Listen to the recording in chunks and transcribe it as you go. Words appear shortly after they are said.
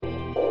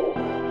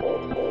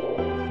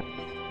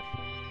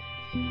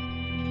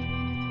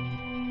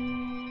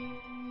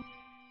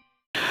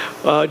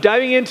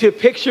Diving into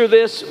Picture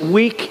This,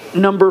 week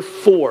number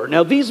 4.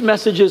 Now, these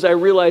messages I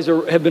realize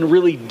have been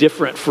really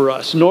different for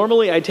us.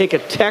 Normally, I take a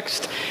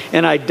text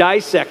and I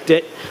dissect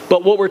it,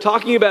 but what we're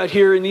talking about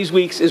here in these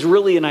weeks is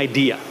really an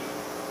idea.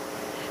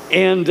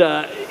 And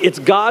it's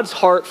God's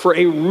heart for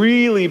a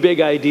really big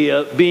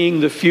idea, being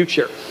the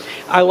future.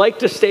 I like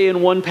to stay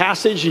in one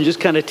passage and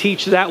just kind of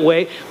teach that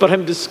way, but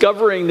I'm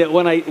discovering that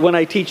when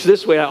I teach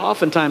this way, I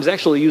oftentimes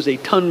actually use a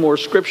ton more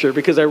scripture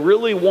because I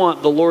really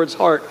want the Lord's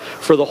heart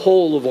for the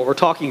whole of what we're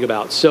talking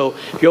about. So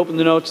if you open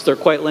the notes, they're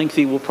quite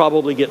lengthy. We'll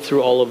probably get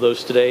through all of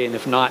those today, and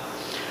if not,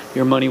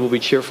 your money will be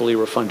cheerfully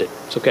refunded.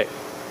 It's okay.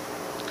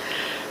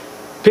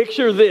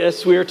 Picture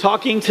this. We are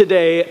talking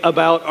today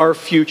about our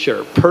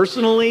future,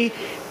 personally,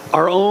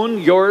 our own,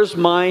 yours,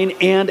 mine,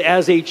 and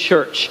as a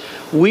church.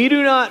 We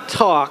do not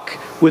talk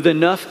with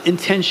enough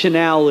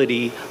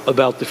intentionality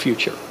about the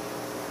future.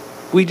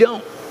 We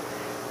don't.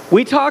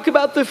 We talk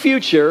about the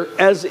future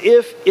as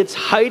if it's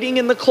hiding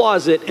in the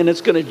closet and it's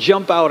going to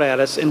jump out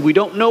at us, and we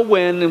don't know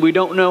when, and we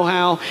don't know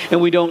how,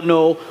 and we don't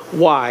know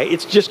why.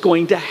 It's just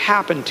going to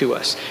happen to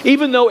us,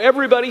 even though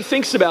everybody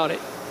thinks about it.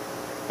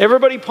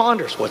 Everybody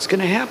ponders, what's going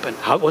to happen?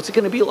 What's it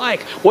going to be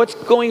like? What's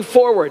going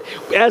forward?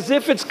 As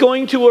if it's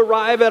going to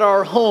arrive at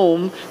our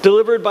home,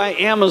 delivered by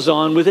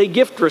Amazon with a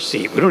gift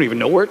receipt. We don't even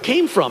know where it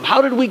came from.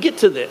 How did we get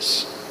to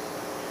this?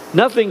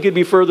 Nothing could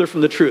be further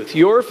from the truth.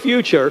 Your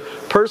future,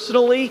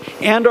 personally,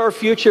 and our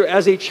future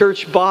as a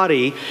church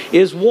body,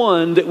 is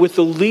one that with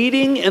the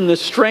leading and the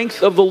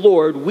strength of the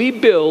Lord, we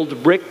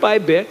build brick by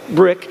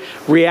brick,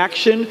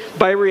 reaction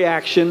by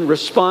reaction,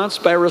 response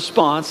by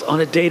response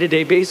on a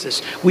day-to-day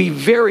basis. We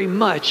very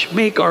much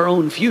make our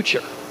own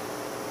future.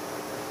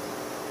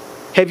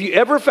 Have you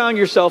ever found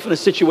yourself in a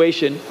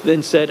situation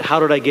and said, how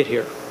did I get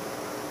here?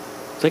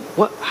 It's like,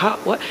 what? How?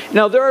 What?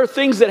 Now, there are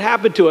things that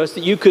happen to us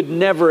that you could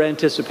never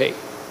anticipate.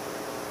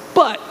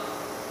 But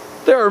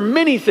there are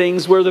many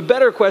things where the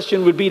better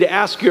question would be to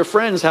ask your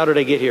friends, how did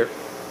I get here?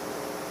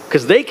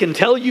 Because they can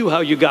tell you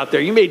how you got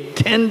there. You made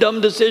 10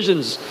 dumb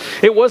decisions.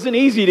 It wasn't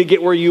easy to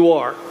get where you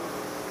are.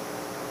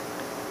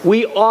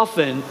 We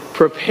often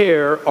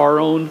prepare our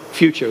own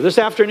future. This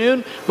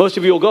afternoon, most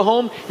of you will go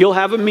home, you'll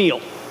have a meal.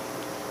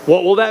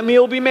 What will that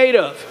meal be made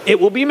of?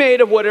 It will be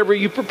made of whatever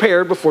you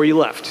prepared before you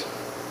left.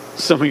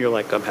 Some of you are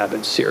like, I'm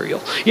having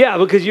cereal. Yeah,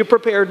 because you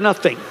prepared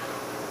nothing.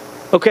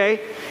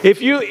 Okay?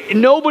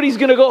 Nobody's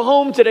going to go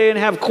home today and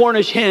have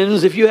Cornish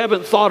hens if you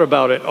haven't thought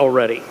about it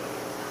already.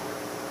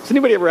 Has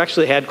anybody ever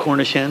actually had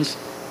Cornish hens?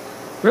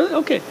 Really?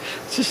 Okay. It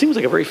just seems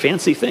like a very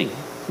fancy thing.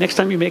 Next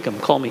time you make them,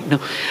 call me. No,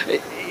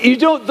 you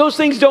don't. Those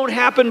things don't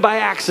happen by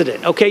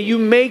accident. Okay, you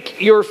make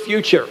your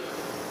future.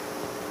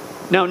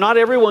 Now, not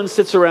everyone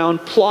sits around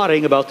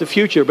plotting about the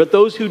future, but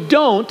those who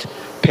don't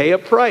pay a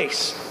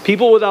price.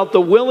 People without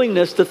the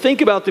willingness to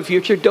think about the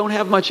future don't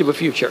have much of a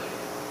future.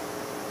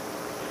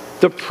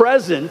 The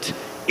present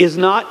is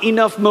not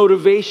enough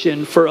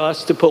motivation for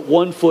us to put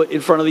one foot in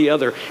front of the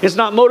other. It's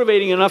not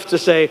motivating enough to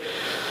say,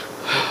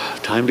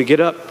 time to get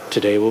up.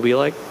 Today will be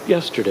like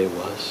yesterday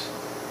was.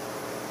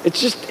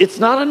 It's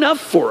not enough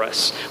for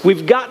us.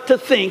 We've got to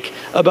think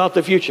about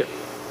the future.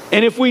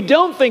 And if we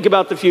don't think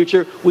about the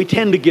future, we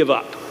tend to give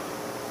up.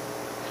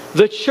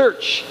 The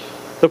church,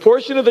 the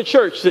portion of the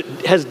church that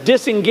has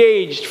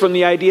disengaged from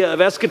the idea of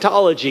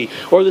eschatology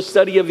or the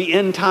study of the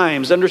end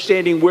times,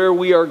 understanding where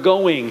we are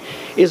going,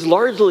 is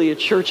largely a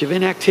church of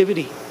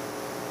inactivity.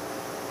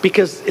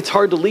 Because it's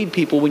hard to lead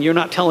people when you're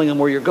not telling them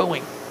where you're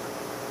going.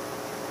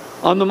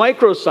 On the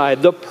micro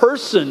side, the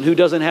person who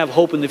doesn't have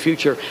hope in the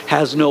future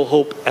has no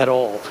hope at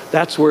all.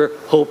 That's where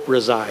hope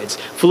resides.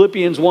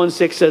 Philippians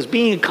 1:6 says,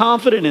 being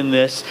confident in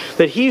this,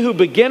 that he who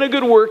began a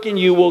good work in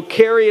you will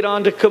carry it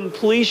on to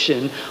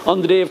completion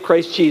on the day of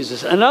Christ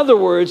Jesus. In other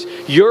words,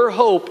 your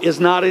hope is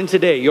not in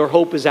today. Your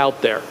hope is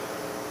out there.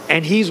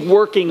 And he's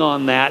working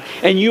on that,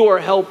 and you are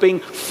helping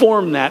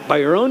form that by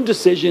your own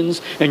decisions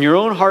and your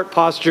own heart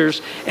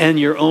postures and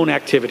your own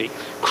activity.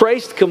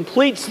 Christ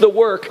completes the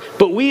work,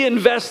 but we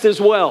invest as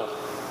well.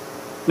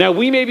 Now,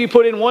 we maybe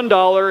put in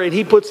 $1 and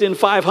he puts in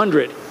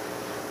 500,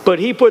 but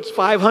he puts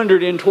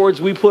 500 in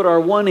towards we put our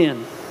 1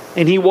 in,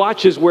 and he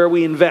watches where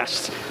we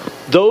invest.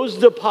 Those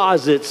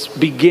deposits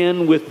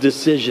begin with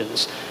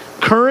decisions.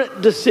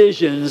 Current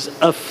decisions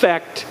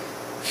affect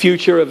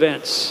future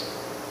events.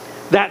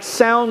 That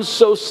sounds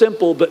so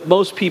simple, but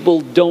most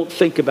people don't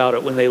think about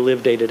it when they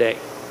live day to day.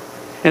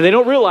 And they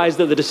don't realize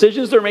that the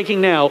decisions they're making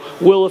now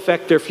will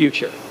affect their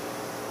future.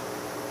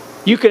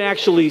 You can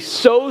actually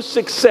sow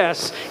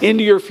success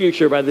into your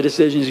future by the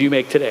decisions you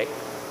make today.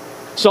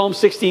 Proverbs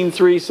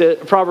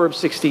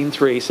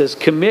 16:3 says,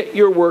 commit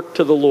your work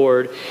to the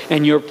Lord,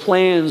 and your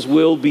plans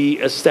will be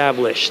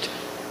established.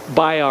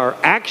 By our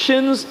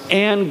actions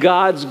and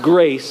God's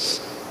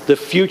grace, the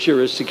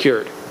future is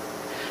secured.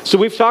 So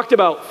we've talked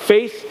about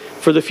faith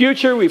for the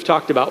future. We've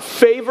talked about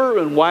favor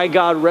and why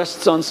God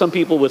rests on some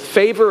people with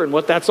favor and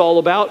what that's all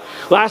about.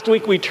 Last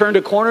week we turned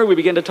a corner. We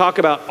began to talk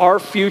about our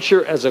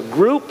future as a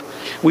group.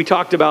 We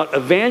talked about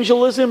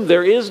evangelism.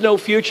 There is no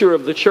future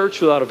of the church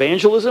without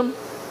evangelism.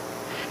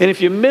 And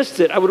if you missed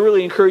it, I would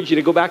really encourage you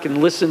to go back and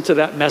listen to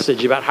that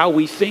message about how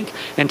we think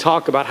and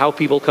talk about how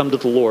people come to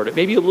the Lord. It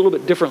may be a little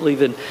bit differently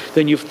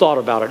than you've thought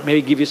about it.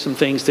 Maybe give you some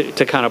things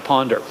to kind of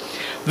ponder.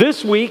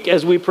 This week,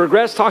 as we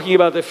progress talking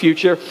about the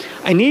future,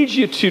 I need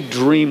you to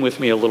dream with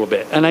me a little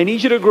bit. And I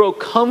need you to grow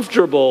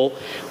comfortable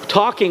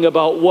talking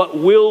about what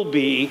will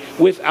be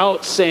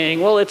without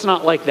saying, well, it's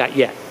not like that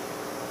yet.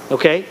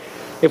 Okay?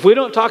 If we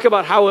don't talk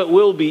about how it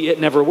will be, it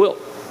never will.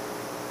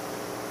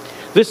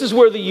 This is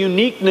where the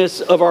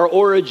uniqueness of our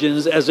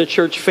origins as a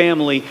church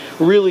family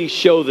really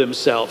show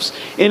themselves.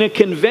 In a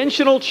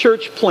conventional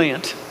church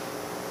plant,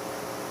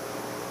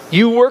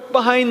 you work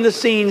behind the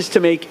scenes to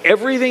make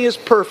everything as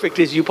perfect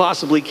as you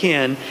possibly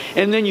can,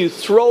 and then you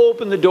throw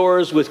open the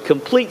doors with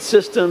complete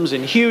systems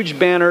and huge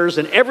banners,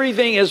 and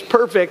everything is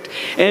perfect.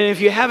 And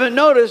if you haven't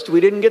noticed, we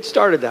didn't get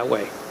started that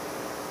way.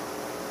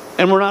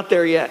 And we're not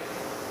there yet.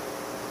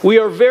 We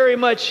are very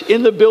much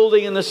in the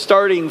building in the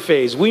starting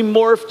phase. We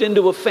morphed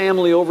into a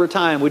family over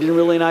time. We didn't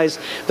realize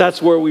that's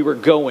where we were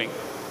going.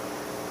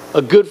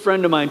 A good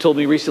friend of mine told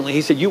me recently,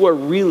 he said, you are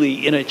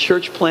really in a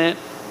church plant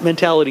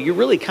mentality. You're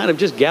really kind of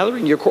just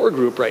gathering your core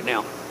group right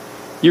now.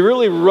 You're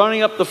really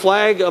running up the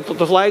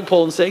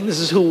flagpole and saying, this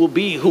is who will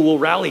be, who will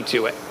rally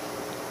to it.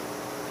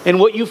 And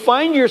what you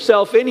find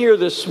yourself in here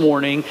this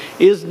morning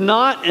is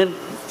not a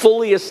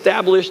fully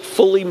established,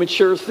 fully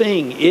mature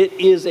thing. It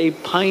is a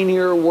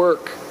pioneer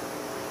work.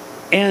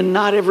 And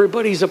not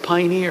everybody's a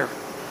pioneer.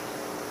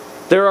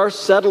 There are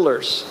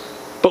settlers.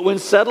 But when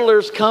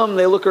settlers come,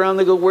 they look around,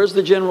 they go, where's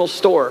the general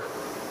store?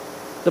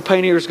 The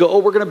pioneers go, oh,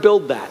 we're going to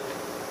build that.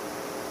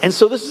 And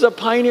so this is a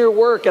pioneer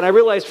work. And I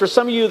realize for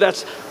some of you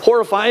that's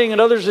horrifying, and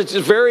others it's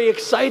very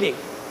exciting.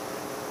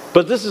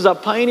 But this is a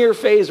pioneer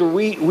phase where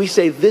we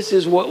say this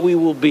is what we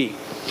will be.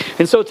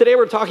 And so today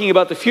we're talking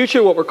about the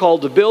future, what we're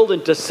called to build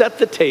and to set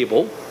the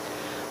table.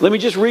 Let me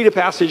just read a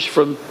passage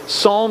from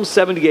Psalm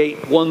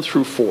 78, 1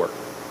 through 4.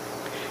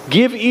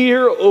 Give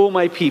ear, O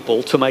my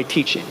people, to my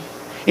teaching.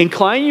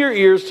 Incline your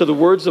ears to the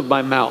words of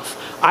my mouth.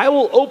 I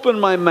will open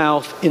my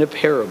mouth in a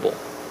parable.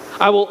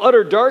 I will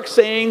utter dark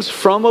sayings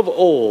from of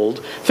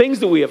old, things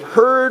that we have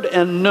heard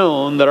and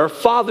known that our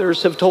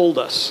fathers have told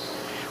us.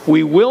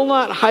 We will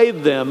not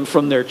hide them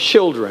from their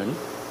children,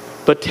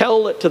 but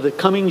tell it to the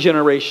coming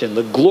generation,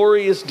 the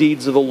glorious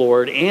deeds of the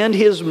Lord and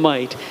his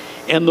might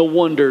and the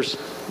wonders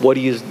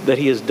that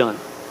he has done.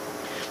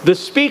 The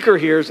speaker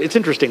here, it's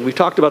interesting. We've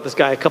talked about this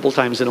guy a couple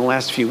times in the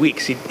last few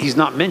weeks. He's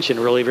not mentioned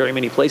really very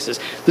many places.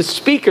 The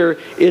speaker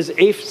is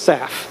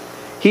Asaph.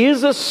 He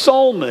is a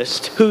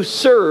psalmist who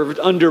served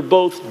under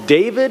both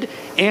David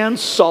and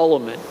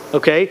Solomon.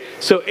 Okay?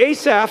 So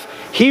Asaph,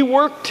 he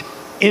worked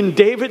in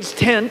David's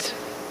tent,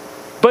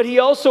 but he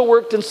also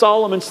worked in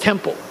Solomon's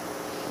temple.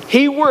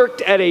 He worked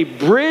at a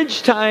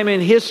bridge time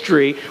in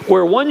history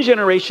where one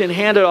generation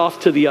handed off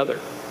to the other.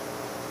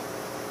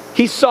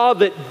 He saw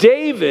that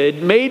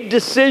David made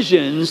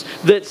decisions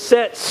that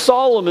set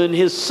Solomon,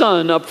 his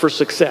son, up for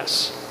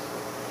success.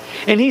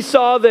 And he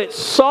saw that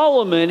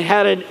Solomon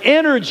had an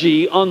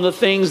energy on the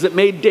things that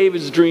made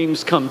David's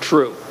dreams come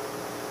true.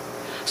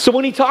 So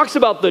when he talks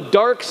about the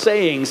dark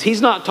sayings,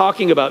 he's not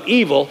talking about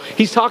evil.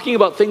 He's talking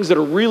about things that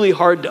are really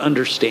hard to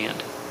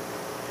understand.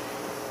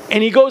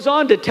 And he goes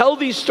on to tell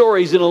these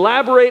stories and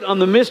elaborate on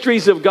the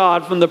mysteries of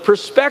God from the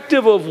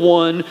perspective of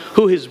one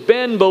who has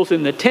been both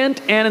in the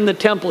tent and in the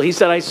temple. He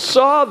said, I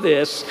saw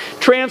this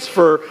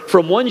transfer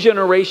from one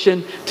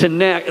generation to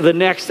the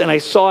next, and I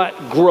saw it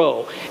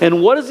grow.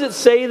 And what does it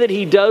say that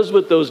he does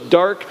with those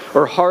dark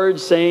or hard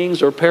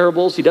sayings or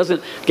parables? He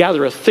doesn't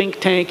gather a think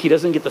tank. He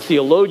doesn't get the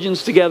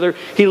theologians together.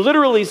 He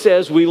literally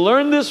says, we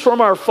learned this from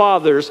our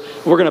fathers.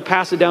 We're going to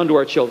pass it down to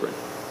our children.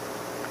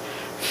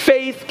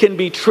 Faith can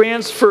be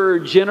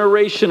transferred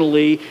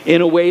generationally in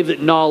a way that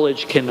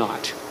knowledge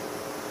cannot.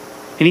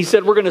 And he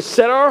said, we're going to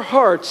set our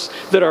hearts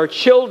that our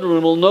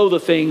children will know the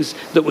things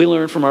that we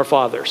learned from our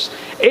fathers.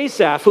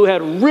 Asaph, who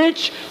had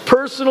rich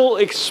personal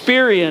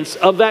experience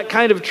of that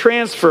kind of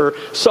transfer,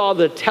 saw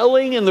the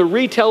telling and the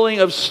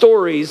retelling of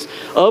stories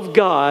of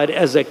God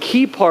as a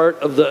key part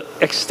of the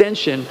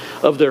extension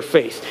of their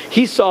faith.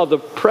 He saw the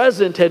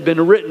present had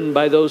been written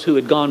by those who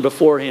had gone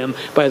before him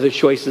by the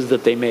choices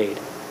that they made.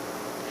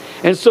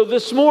 And so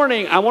this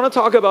morning, I want to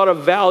talk about a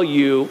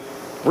value,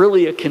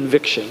 really a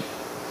conviction,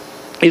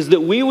 is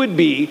that we would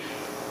be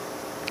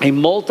a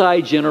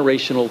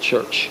multi-generational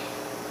church.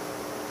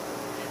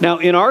 Now,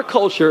 in our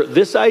culture,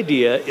 this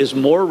idea is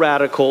more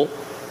radical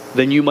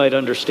than you might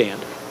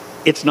understand.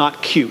 It's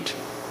not cute.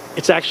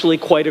 It's actually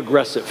quite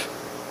aggressive.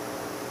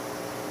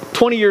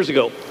 20 years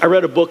ago, I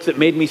read a book that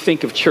made me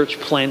think of church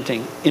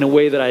planting in a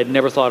way that I had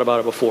never thought about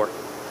it before.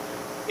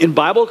 In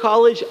Bible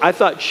college, I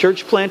thought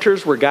church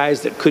planters were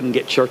guys that couldn't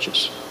get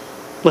churches.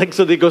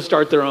 So they go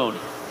start their own.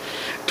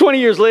 20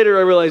 years later,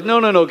 I realized,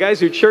 no. Guys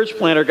who church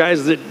plant are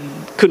guys that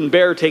couldn't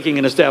bear taking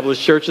an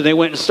established church, and they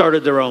went and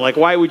started their own.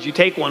 Why would you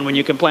take one when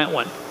you can plant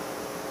one?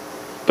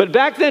 But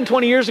back then,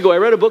 20 years ago, I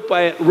read a book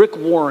by Rick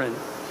Warren,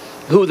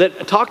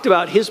 that talked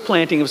about his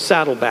planting of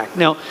Saddleback.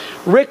 Now,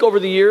 Rick, over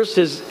the years,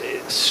 has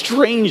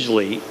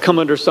strangely come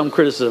under some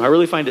criticism. I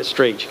really find it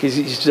strange because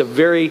he's a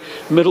very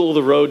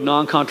middle-of-the-road,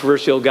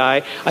 non-controversial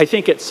guy. I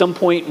think at some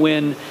point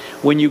when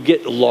you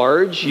get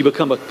large, you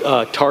become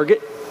a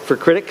target for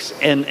critics,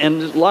 and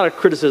a lot of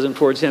criticism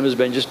towards him has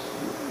been just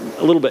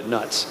a little bit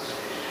nuts.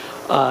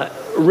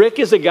 Rick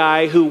is a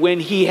guy who, when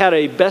he had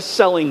a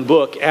best-selling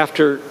book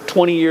after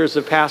 20 years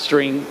of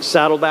pastoring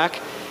Saddleback,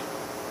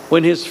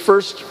 when his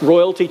first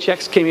royalty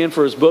checks came in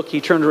for his book, he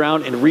turned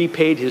around and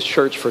repaid his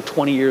church for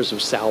 20 years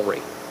of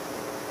salary.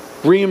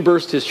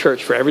 Reimbursed his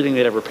church for everything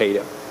they'd ever paid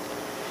him.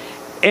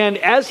 And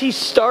as he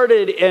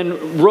started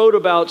and wrote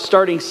about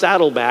starting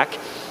Saddleback,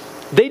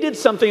 they did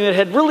something that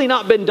had really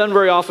not been done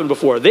very often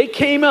before. They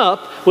came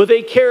up with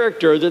a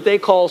character that they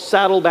call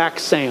Saddleback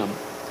Sam.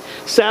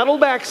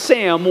 Saddleback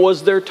Sam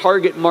was their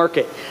target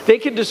market. They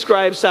could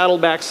describe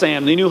Saddleback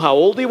Sam. They knew how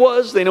old he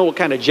was. They knew what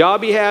kind of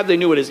job he had. They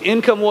knew what his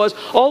income was,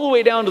 all the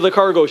way down to the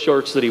cargo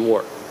shorts that he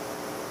wore.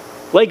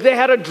 Like, they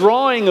had a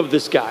drawing of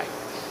this guy.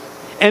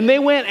 And they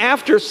went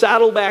after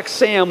Saddleback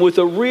Sam with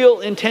a real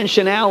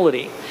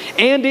intentionality.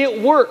 And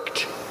it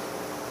worked.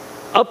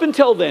 Up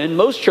until then,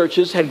 most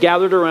churches had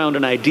gathered around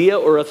an idea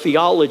or a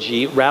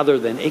theology rather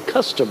than a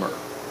customer.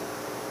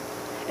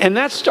 And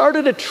that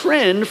started a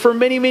trend for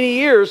many, many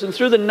years. And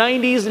through the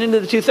 90s and into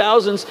the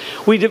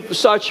 2000s, we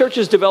saw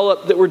churches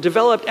develop that were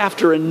developed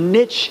after a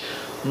niche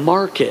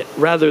market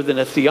rather than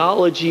a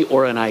theology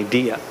or an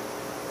idea.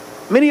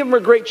 Many of them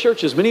are great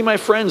churches. Many of my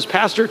friends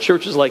pastor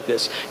churches like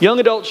this. Young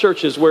adult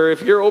churches where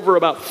if you're over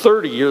about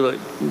 30,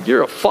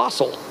 you're a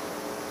fossil.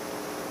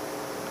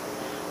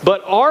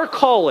 But our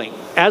calling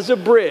as a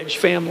Bridge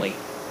family,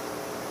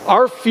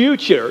 our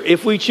future,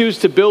 if we choose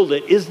to build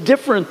it, is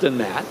different than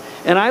that.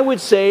 And I would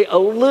say a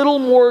little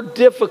more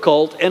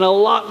difficult and a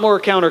lot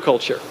more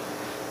counterculture.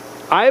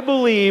 I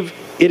believe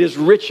it is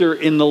richer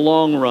in the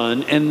long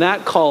run, and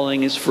that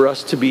calling is for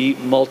us to be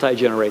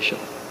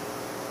multi-generational.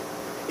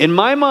 In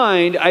my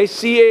mind, I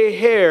see a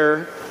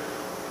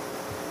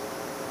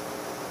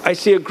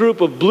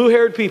group of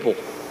blue-haired people.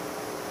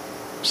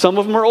 Some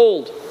of them are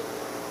old.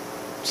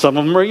 Some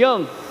of them are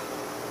young.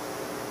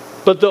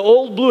 But the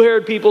old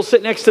blue-haired people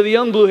sit next to the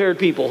young blue-haired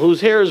people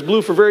whose hair is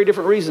blue for very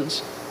different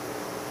reasons.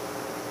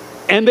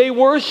 And they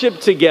worship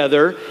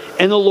together,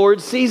 and the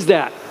Lord sees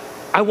that.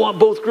 I want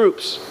both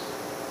groups.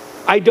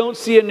 I don't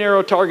see a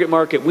narrow target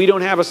market. We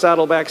don't have a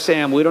Saddleback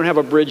Sam. We don't have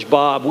a Bridge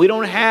Bob. We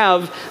don't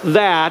have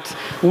that.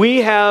 We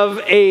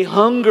have a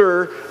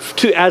hunger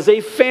as a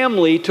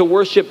family to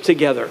worship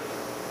together.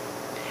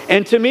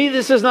 And to me,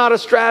 this is not a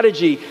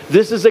strategy.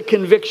 This is a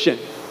conviction.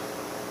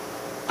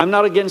 I'm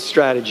not against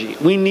strategy.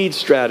 We need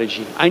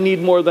strategy. I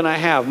need more than I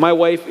have. My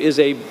wife is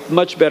a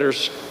much better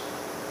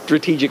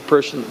strategic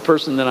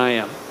person than I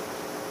am.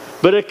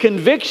 But a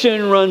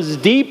conviction runs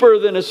deeper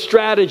than a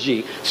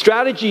strategy.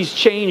 Strategies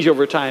change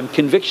over time.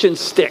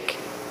 Convictions stick.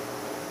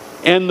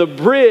 And the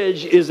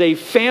Bridge is a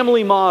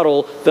family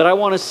model that I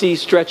want to see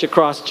stretch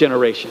across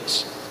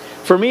generations.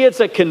 For me, it's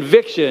a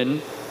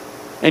conviction,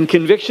 and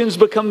convictions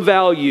become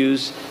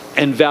values,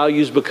 and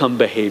values become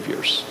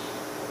behaviors.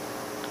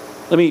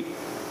 Let me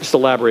just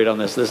elaborate on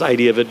this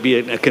idea of it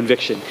being a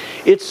conviction.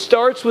 It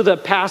starts with a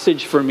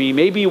passage for me,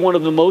 maybe one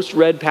of the most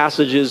read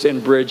passages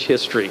in Bridge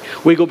history.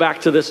 We go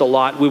back to this a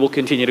lot. We will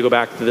continue to go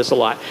back to this a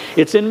lot.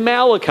 It's in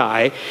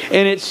Malachi,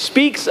 and it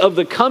speaks of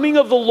the coming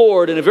of the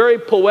Lord in a very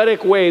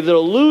poetic way that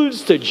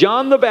alludes to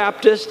John the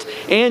Baptist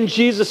and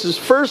Jesus'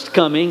 first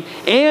coming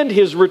and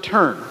his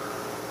return.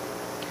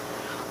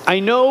 I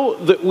know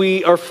that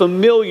we are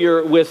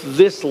familiar with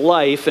this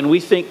life and we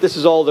think this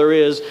is all there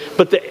is,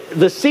 but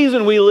the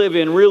season we live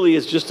in really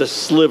is just a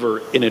sliver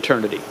in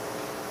eternity.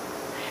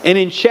 And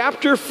in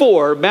chapter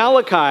 4,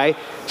 Malachi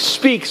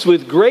speaks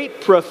with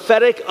great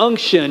prophetic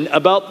unction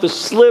about the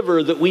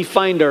sliver that we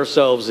find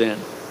ourselves in.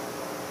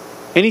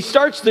 And he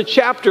starts the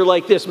chapter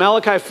like this,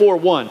 Malachi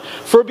 4:1.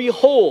 For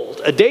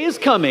behold, a day is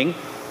coming,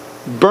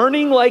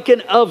 burning like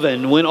an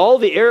oven, when all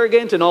the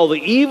arrogant and all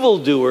the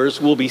evildoers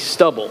will be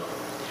stubble.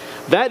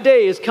 That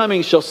day is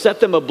coming, shall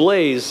set them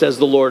ablaze, says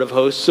the Lord of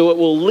hosts, so it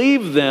will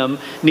leave them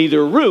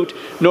neither root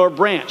nor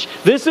branch.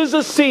 This is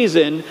a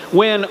season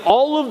when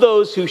all of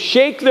those who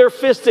shake their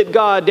fist at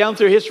God down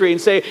through history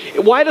and say,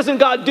 why doesn't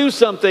God do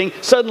something?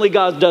 Suddenly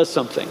God does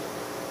something.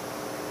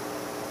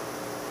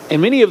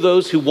 And many of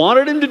those who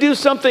wanted him to do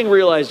something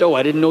realized,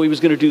 I didn't know he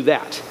was going to do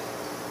that.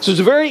 So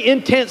it's a very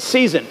intense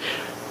season.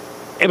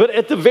 But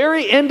at the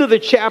very end of the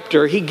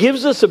chapter, he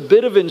gives us a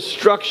bit of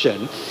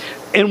instruction.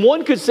 And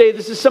one could say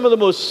this is some of the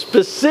most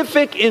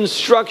specific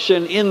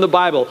instruction in the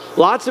Bible.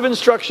 Lots of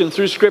instruction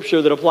through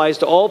Scripture that applies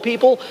to all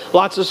people.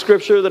 Lots of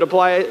Scripture that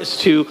applies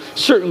to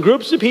certain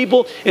groups of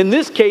people. In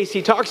this case,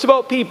 he talks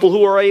about people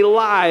who are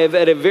alive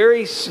at a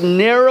very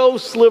narrow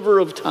sliver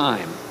of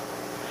time.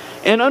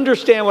 And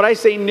understand when I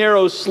say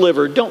narrow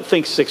sliver, don't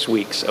think 6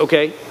 weeks,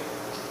 okay?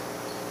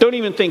 Don't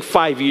even think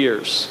 5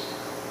 years.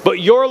 But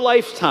your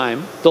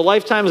lifetime, the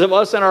lifetimes of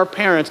us and our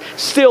parents,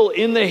 still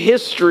in the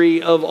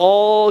history of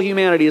all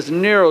humanity is a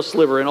narrow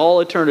sliver in all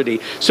eternity.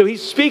 So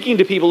he's speaking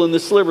to people in the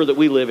sliver that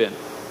we live in.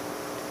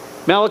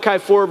 Malachi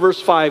 4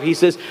 verse 5, he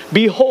says,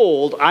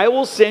 "Behold, I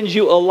will send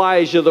you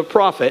Elijah the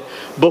prophet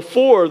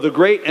before the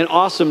great and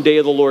awesome day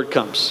of the Lord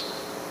comes."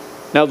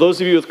 Now,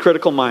 those of you with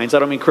critical minds, I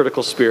don't mean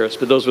critical spirits,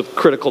 but those with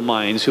critical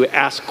minds who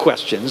ask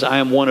questions, I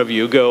am one of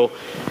you, go,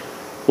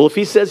 well, if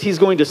he says he's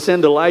going to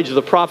send Elijah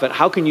the prophet,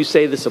 how can you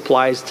say this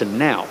applies to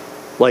now?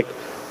 Like,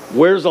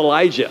 where's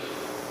Elijah?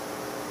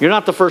 You're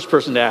not the first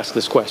person to ask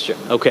this question,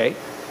 okay?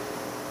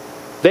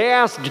 They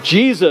asked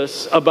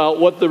Jesus about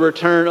what the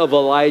return of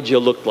Elijah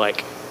looked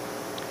like.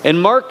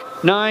 In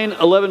Mark 9,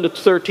 11 to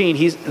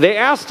 13, they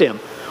asked him,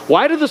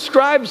 "Why do the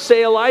scribes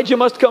say Elijah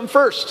must come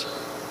first?"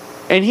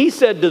 And he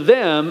said to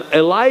them,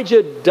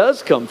 "Elijah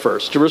does come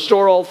first to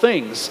restore all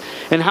things,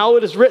 and how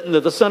it is written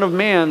that the Son of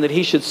Man, that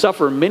he should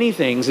suffer many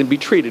things and be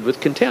treated with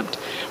contempt.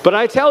 But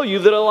I tell you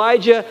that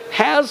Elijah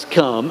has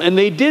come, and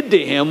they did to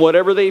him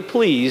whatever they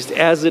pleased,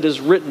 as it is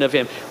written of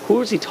him." Who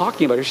is he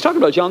talking about? He's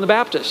talking about John the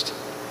Baptist.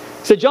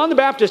 He said John the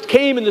Baptist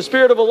came in the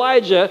spirit of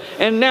Elijah,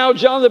 and now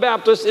John the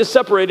Baptist is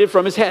separated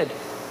from his head.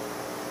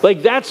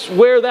 Like, that's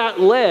where that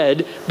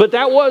led, but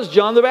that was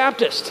John the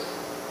Baptist.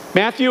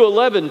 Matthew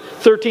 11,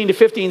 13 to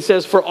 15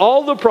 says, "For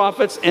all the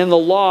prophets and the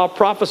law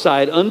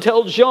prophesied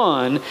until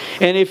John,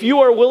 and if you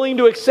are willing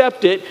to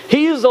accept it,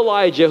 he is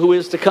Elijah who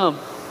is to come.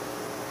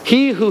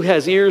 He who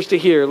has ears to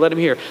hear, let him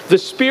hear." The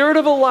spirit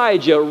of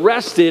Elijah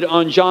rested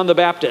on John the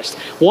Baptist.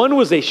 One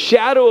was a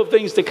shadow of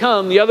things to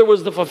come, the other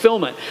was the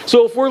fulfillment.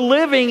 So if we're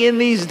living in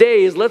these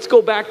days, let's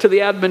go back to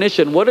the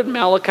admonition. What did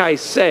Malachi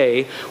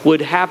say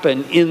would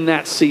happen in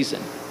that season?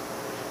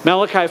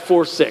 Malachi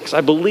 4:6.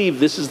 I believe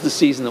this is the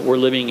season that we're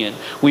living in.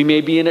 We may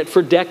be in it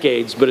for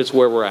decades, but it's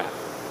where we're at.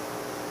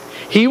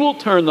 "He will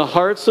turn the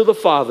hearts of the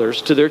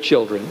fathers to their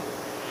children,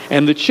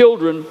 and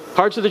the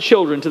hearts of the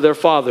children to their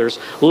fathers,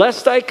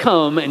 lest I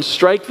come and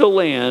strike the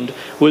land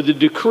with a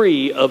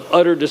decree of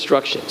utter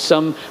destruction."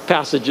 Some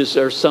passages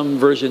or some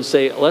versions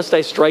say, "Lest I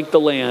strike the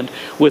land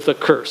with a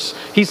curse."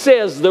 He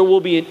says there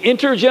will be an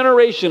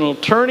intergenerational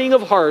turning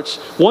of hearts,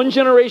 one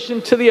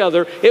generation to the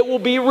other. It will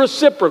be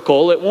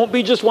reciprocal. It won't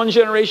be just one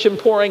generation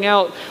pouring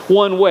out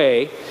one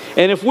way.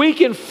 And if we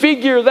can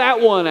figure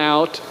that one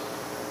out,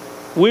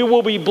 we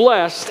will be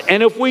blessed.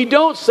 And if we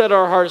don't set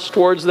our hearts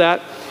towards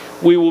that,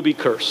 we will be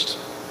cursed.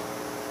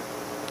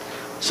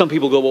 Some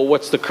people go, well,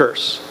 what's the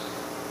curse?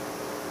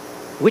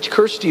 Which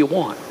curse do you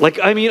want? Like,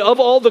 I mean,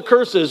 of all the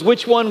curses,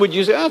 which one would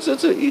you say, oh,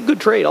 it's a good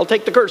trade, I'll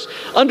take the curse.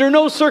 Under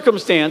no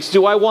circumstance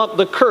do I want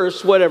the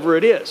curse, whatever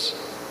it is.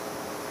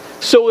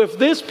 So if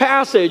this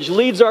passage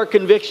leads our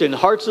conviction,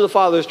 hearts of the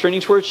fathers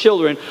turning towards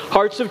children,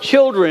 hearts of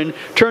children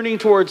turning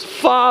towards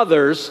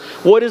fathers,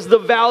 what is the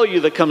value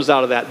that comes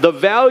out of that? The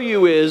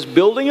value is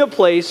building a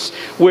place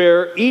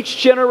where each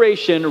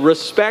generation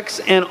respects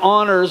and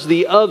honors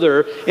the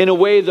other in a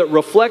way that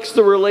reflects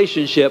the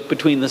relationship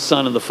between the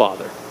Son and the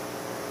Father.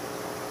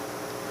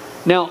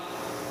 Now,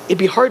 it'd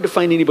be hard to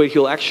find anybody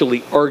who'll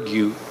actually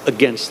argue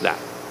against that.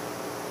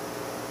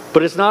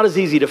 But it's not as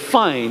easy to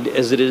find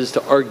as it is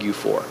to argue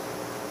for.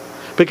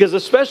 Because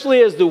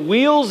especially as the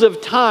wheels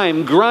of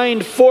time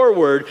grind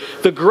forward,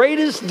 the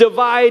greatest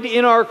divide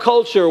in our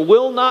culture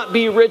will not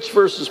be rich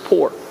versus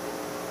poor.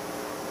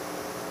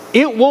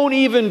 It won't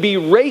even be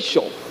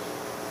racial.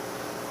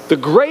 The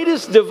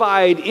greatest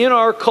divide in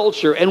our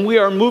culture, and we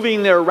are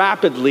moving there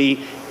rapidly,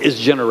 is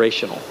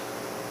generational.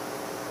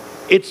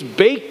 It's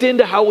baked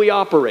into how we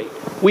operate.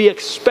 We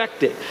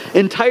expect it.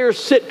 Entire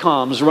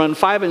sitcoms run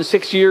 5 and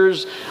 6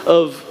 years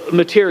of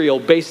material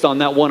based on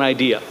that one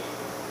idea.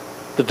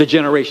 That the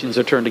generations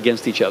are turned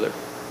against each other.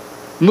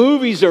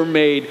 Movies are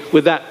made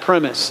with that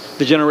premise.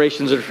 The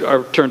generations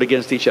are turned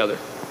against each other.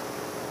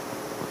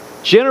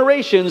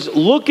 Generations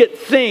look at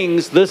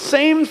things, the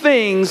same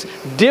things,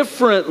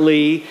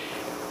 differently,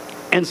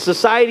 and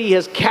society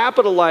has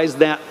capitalized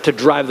that to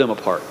drive them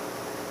apart.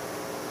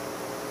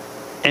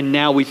 And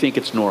now we think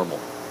it's normal.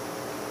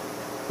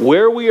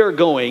 Where we are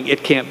going,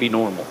 it can't be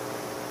normal.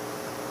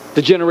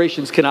 The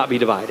generations cannot be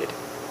divided.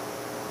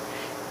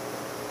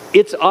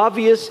 It's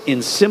obvious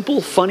in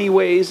simple, funny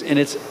ways, and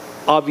it's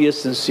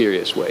obvious in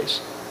serious ways.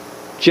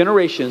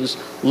 Generations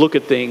look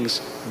at things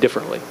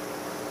differently.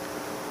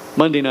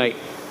 Monday night,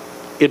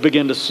 it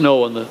began to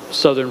snow on the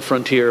southern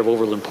frontier of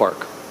Overland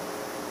Park.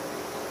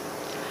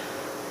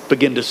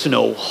 Began to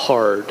snow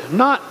hard.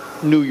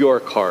 Not New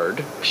York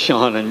hard,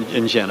 Sean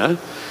and Jenna.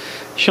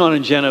 Sean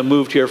and Jenna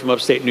moved here from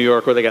upstate New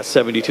York where they got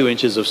 72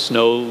 inches of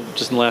snow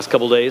just in the last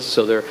couple days,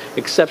 so they're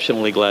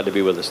exceptionally glad to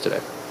be with us today.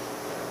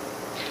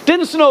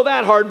 Didn't snow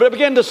that hard, but it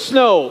began to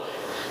snow.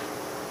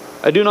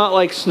 I do not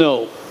like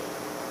snow.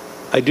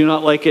 I do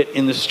not like it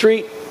in the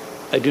street.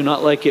 I do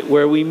not like it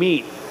where we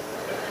meet.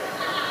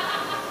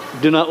 I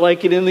do not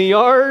like it in the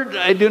yard.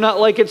 I do not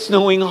like it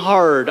snowing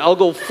hard. I'll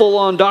go full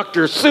on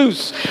Dr.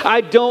 Seuss.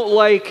 I don't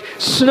like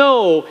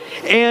snow.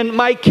 And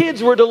my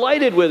kids were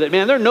delighted with it,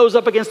 man. Their nose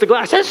up against the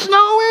glass. It's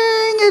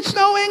snowing! It's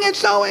snowing! It's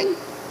snowing!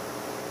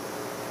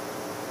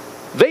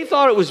 They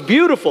thought it was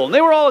beautiful, and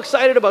they were all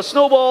excited about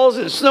snowballs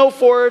and snow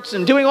forts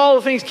and doing all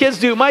the things kids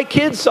do. My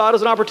kids saw it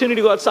as an opportunity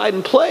to go outside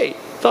and play.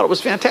 Thought it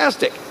was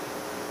fantastic.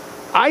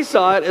 I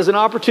saw it as an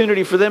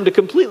opportunity for them to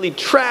completely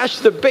trash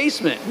the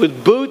basement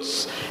with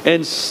boots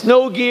and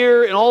snow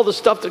gear and all the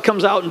stuff that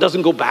comes out and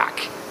doesn't go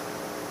back.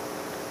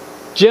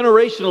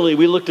 Generationally,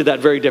 we looked at that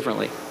very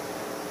differently.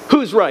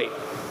 Who's right?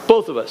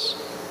 Both of us.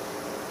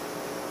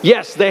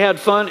 Yes, they had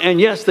fun,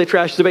 and yes, they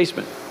trashed the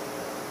basement.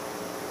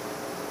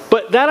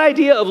 But that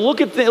idea of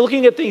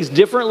looking at things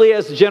differently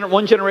as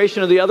one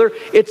generation or the other,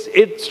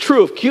 it's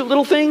true of cute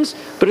little things,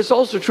 but it's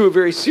also true of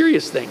very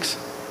serious things.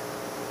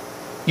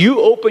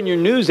 You open your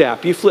news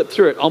app, you flip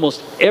through it,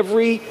 almost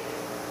every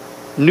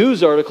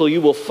news article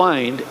you will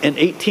find, an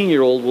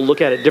 18-year-old will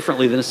look at it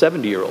differently than a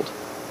 70-year-old.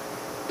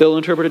 They'll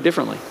interpret it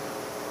differently.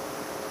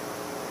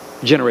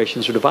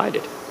 Generations are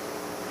divided.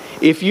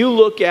 If you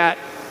look at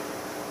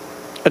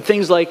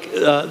things like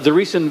the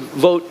recent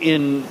vote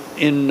in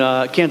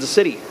Kansas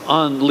City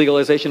on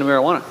legalization of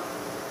marijuana,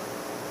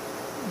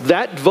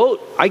 that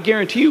vote, I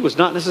guarantee you, was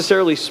not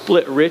necessarily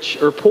split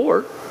rich or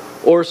poor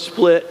or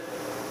split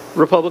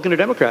Republican or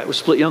Democrat. It was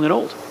split young and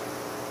old.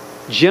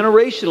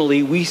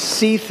 Generationally, we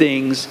see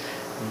things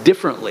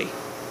differently.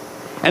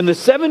 And the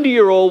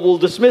 70-year-old will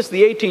dismiss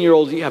the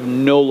 18-year-old. You have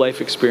no life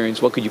experience.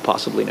 What could you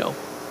possibly know?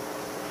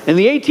 And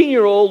the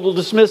 18-year-old will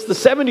dismiss the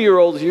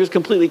 70-year-old as you're just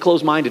completely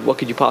closed-minded. What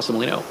could you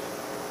possibly know?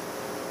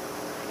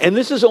 And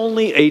this is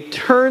only a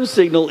turn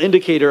signal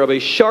indicator of a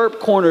sharp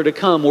corner to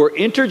come where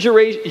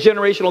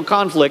intergenerational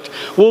conflict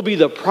will be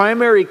the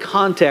primary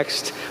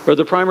context or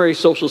the primary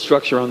social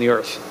structure on the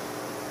earth.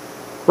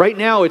 Right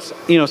now, it's,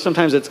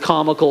 sometimes it's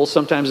comical,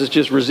 sometimes it's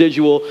just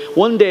residual.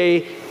 One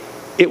day,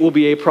 it will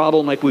be a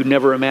problem like we've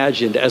never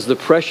imagined as the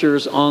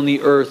pressures on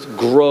the earth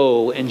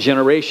grow and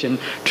generation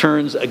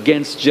turns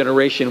against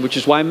generation, which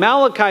is why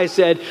Malachi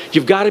said,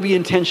 you've got to be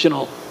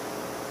intentional.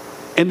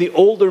 And the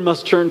older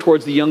must turn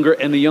towards the younger,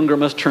 and the younger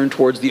must turn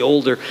towards the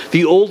older.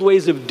 The old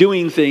ways of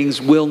doing things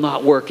will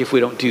not work if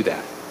we don't do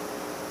that.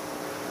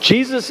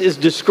 Jesus is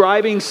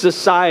describing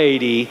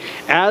society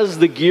as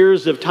the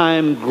gears of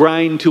time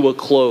grind to a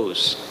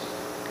close.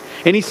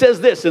 And he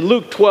says this in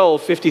Luke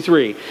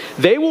 12:53.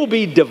 They will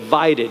be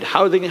divided.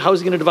 How is he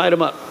going to divide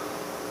them up?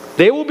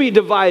 They will be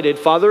divided,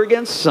 father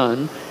against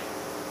son,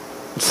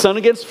 son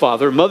against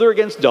father, mother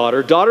against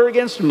daughter, daughter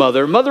against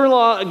mother,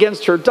 mother-in-law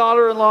against her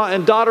daughter-in-law,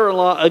 and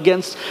daughter-in-law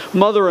against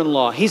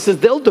mother-in-law. He says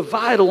they'll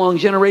divide along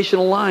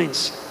generational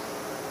lines.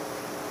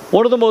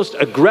 One of the most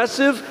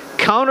aggressive,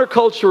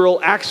 countercultural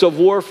acts of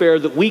warfare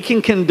that we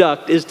can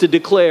conduct is to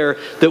declare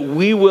that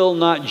we will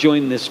not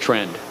join this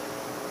trend.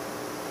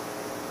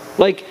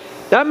 Like,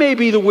 that may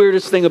be the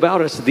weirdest thing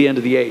about us at the end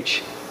of the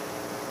age,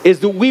 is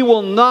that we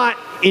will not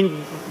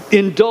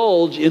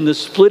indulge in the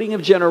splitting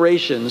of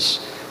generations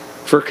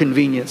for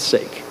convenience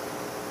sake.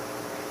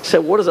 So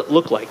what does it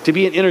look like? To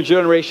be an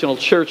intergenerational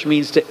church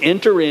means to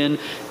enter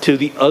into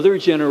the other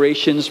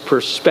generation's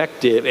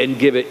perspective and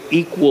give it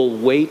equal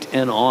weight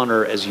and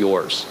honor as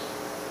yours.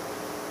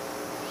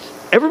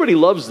 Everybody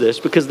loves this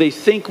because they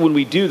think when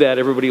we do that,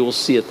 everybody will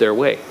see it their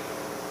way.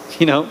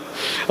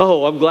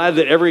 Oh, I'm glad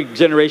that every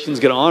generation's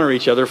going to honor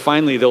each other.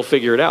 Finally, they'll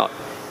figure it out.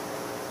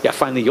 Yeah,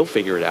 finally, you'll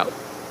figure it out.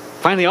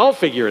 Finally, I'll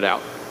figure it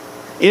out.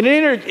 In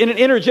an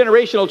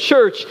intergenerational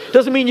church,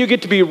 doesn't mean you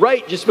get to be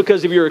right just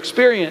because of your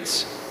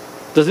experience.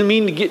 Doesn't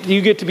mean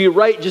you get to be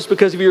right just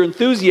because of your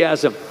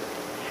enthusiasm.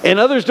 And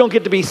others don't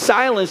get to be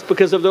silenced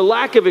because of their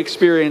lack of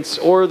experience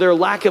or their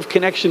lack of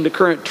connection to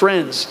current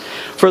trends.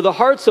 For the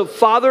hearts of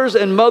fathers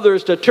and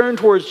mothers to turn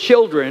towards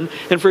children,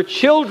 and for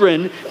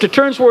children to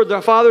turn toward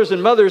their fathers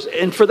and mothers,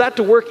 and for that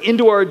to work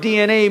into our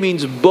DNA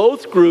means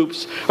both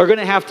groups are going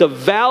to have to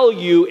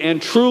value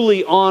and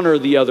truly honor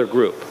the other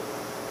group.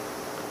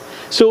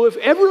 So if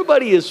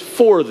everybody is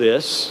for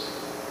this,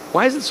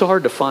 why is it so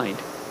hard to find?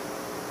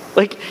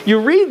 Like, you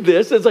read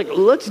this, it's like,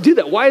 let's do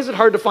that. Why is it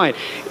hard to find?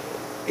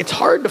 It's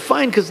hard to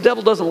find because the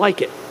devil doesn't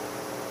like it.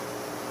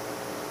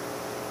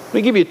 Let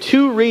me give you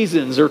two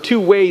reasons or two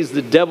ways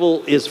the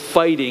devil is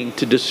fighting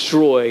to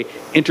destroy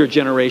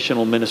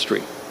intergenerational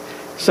ministry.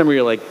 Some of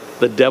you are like,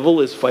 the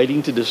devil is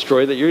fighting to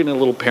destroy that? You're getting a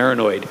little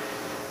paranoid.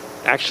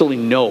 Actually,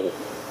 no.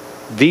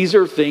 These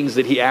are things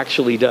that he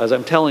actually does.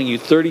 I'm telling you,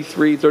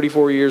 33,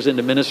 34 years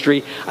into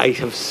ministry, I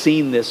have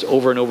seen this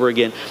over and over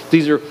again.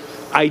 These are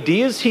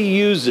ideas he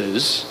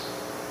uses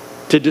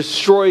to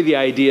destroy the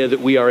idea that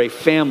we are a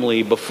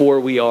family before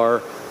we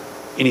are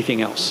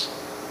anything else.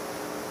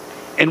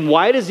 And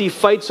why does he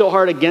fight so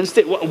hard against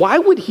it? Why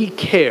would he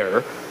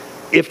care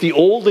if the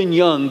old and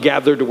young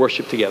gathered to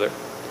worship together?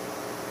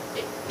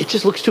 It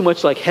just looks too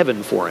much like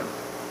heaven for him.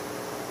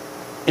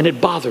 And it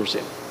bothers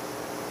him.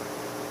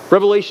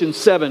 Revelation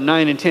 7,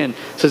 9, and 10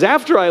 says,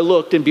 after I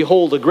looked, and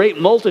behold, a great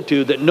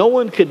multitude that no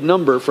one could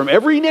number from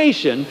every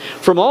nation,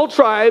 from all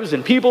tribes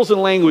and peoples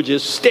and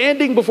languages,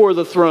 standing before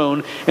the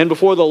throne and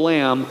before the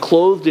Lamb,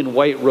 clothed in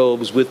white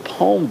robes with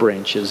palm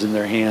branches in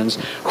their hands,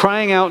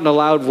 crying out in a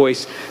loud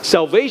voice,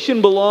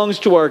 salvation belongs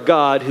to our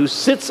God who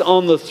sits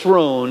on the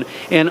throne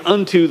and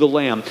unto the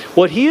Lamb.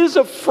 What he is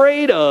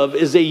afraid of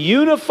is a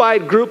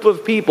unified group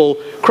of people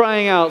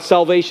crying out,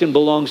 salvation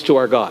belongs to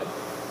our God.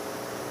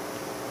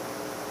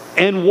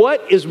 And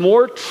what is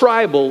more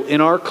tribal in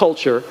our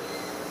culture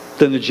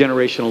than the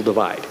generational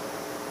divide.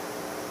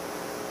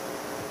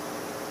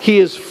 He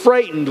is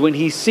frightened when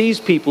he sees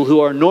people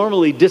who are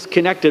normally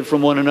disconnected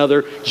from one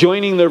another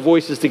joining their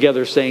voices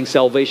together saying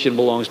salvation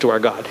belongs to our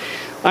God.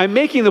 I'm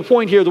making the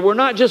point here that we're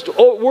not just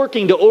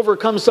working to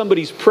overcome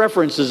somebody's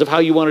preferences of how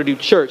you want to do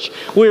church.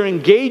 We're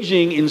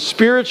engaging in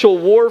spiritual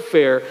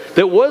warfare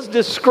that was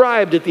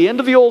described at the end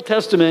of the Old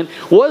Testament,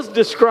 was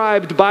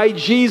described by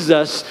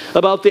Jesus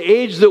about the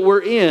age that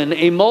we're in.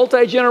 A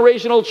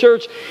multi-generational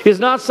church is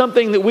not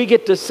something that we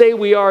get to say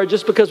we are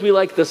just because we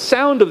like the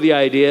sound of the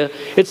idea.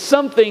 It's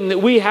something that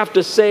we have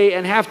to say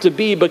and have to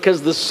be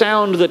because the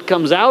sound that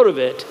comes out of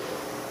it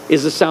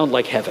is a sound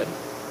like heaven.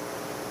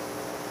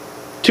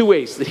 Two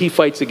ways that he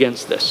fights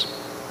against this.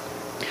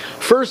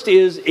 First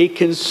is a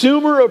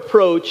consumer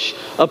approach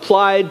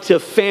applied to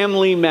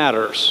family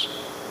matters.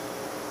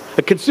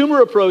 A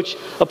consumer approach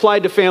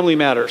applied to family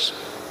matters.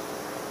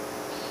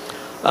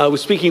 I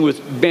was speaking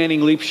with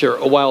Banning Leapshire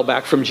a while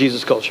back from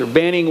Jesus Culture.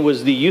 Banning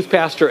was the youth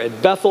pastor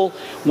at Bethel,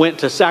 went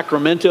to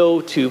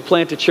Sacramento to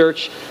plant a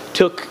church,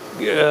 took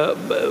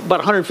about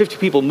 150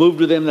 people moved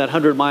with him that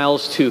 100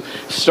 miles to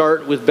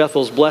start with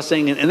Bethel's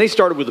Blessing, and they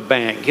started with a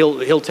bang.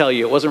 He'll tell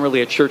you it wasn't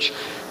really a church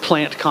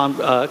plant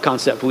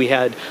concept. We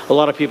had a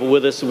lot of people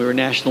with us, and we were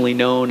nationally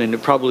known, and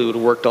it probably would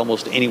have worked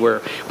almost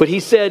anywhere. But he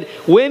said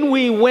when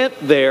we went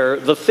there,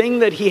 the thing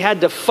that he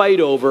had to fight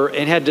over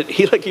and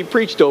he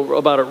preached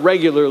about it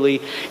regularly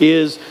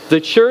is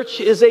the church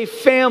is a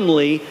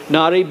family,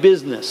 not a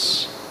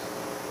business.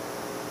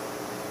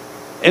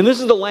 And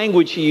this is the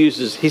language he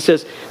uses. He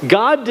says,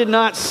 God did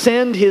not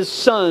send his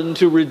son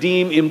to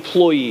redeem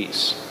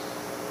employees.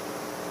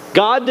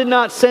 God did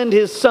not send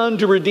his son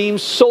to redeem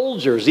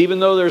soldiers,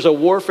 even though there's a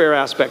warfare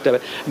aspect of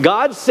it.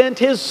 God sent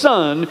his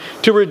son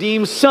to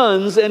redeem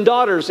sons and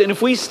daughters. And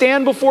if we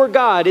stand before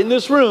God in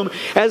this room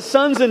as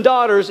sons and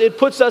daughters, it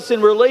puts us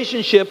in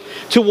relationship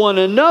to one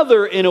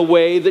another in a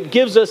way that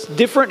gives us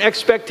different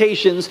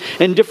expectations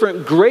and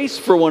different grace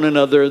for one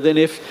another than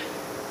if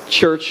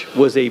church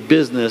was a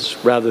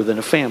business rather than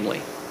a family.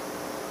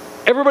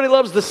 Everybody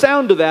loves the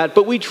sound of that,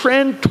 but we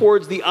trend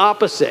towards the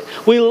opposite.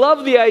 We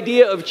love the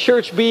idea of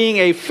church being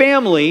a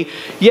family,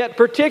 yet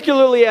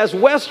particularly as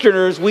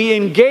Westerners, we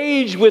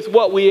engage with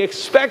what we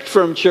expect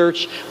from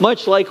church,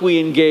 much like we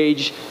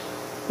engage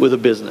with a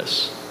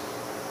business.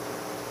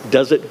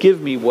 Does it give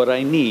me what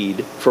I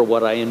need for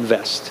what I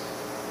invest?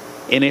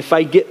 And if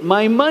I get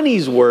my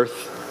money's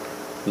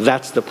worth,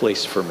 that's the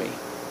place for me.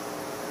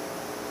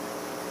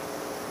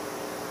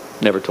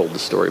 Never told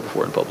this story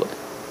before in public,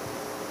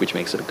 which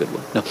makes it a good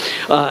one. No.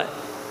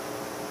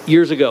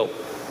 Years ago,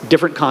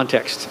 different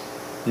context.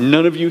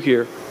 None of you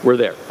here were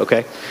there,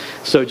 okay?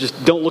 So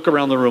just don't look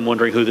around the room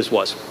wondering who this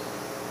was.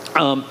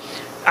 I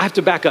have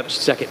to back up just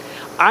a second.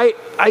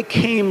 I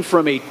came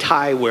from a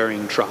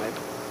tie-wearing tribe,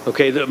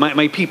 okay?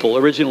 My people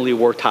originally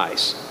wore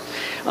ties.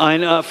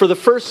 And for the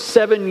first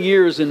 7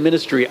 years in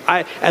ministry,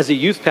 I, as a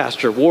youth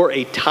pastor, wore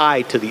a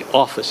tie to the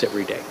office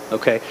every day,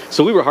 okay?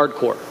 So we were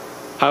hardcore.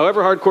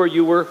 However hardcore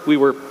you were, we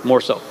were more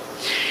so.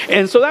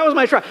 And so that was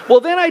my tribe.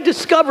 Well, then I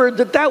discovered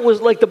that was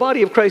like the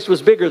body of Christ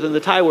was bigger than the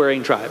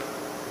tie-wearing tribe.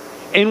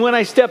 And when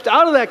I stepped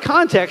out of that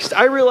context,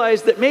 I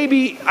realized that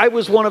maybe I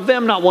was one of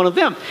them, not one of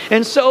them.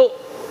 And so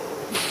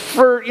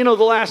for, the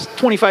last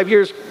 25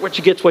 years, what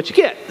you get's what you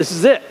get. This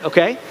is it,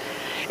 okay?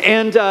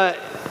 And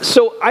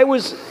so I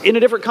was in a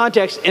different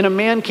context, and a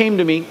man came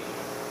to me,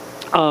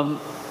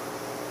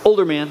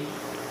 older man, and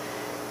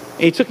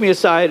he took me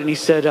aside and he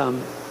said,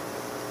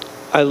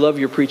 I love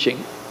your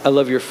preaching. I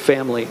love your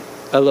family.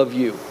 I love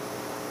you.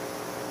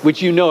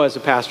 Which as a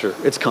pastor,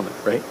 it's coming,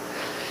 right?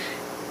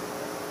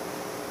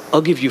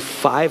 I'll give you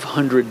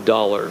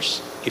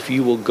 $500 if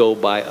you will go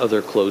buy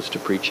other clothes to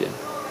preach in.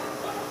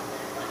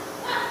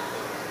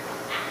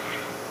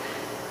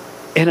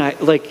 And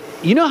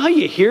how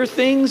you hear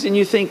things and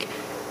you think,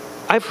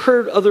 I've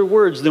heard other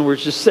words than were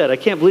just said. I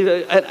can't believe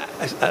it.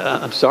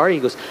 I'm sorry. He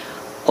goes,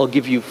 I'll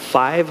give you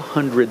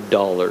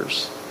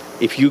 $500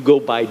 if you go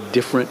buy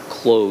different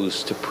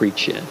clothes to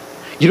preach in.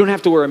 You don't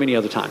have to wear them any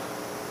other time.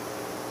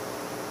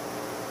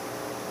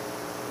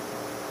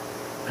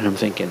 And I'm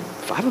thinking,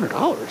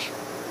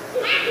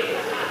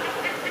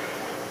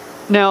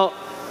 $500? Now,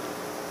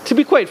 to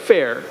be quite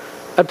fair,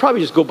 I'd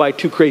probably just go buy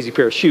 2 crazy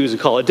pair of shoes and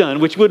call it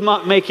done, which would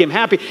not make him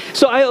happy.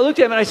 So I looked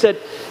at him and I said,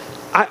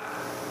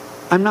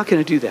 I'm not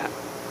going to do that.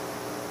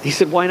 He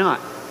said, why not?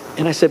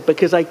 And I said,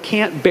 because I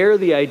can't bear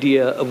the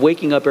idea of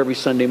waking up every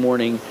Sunday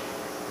morning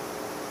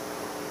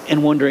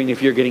and wondering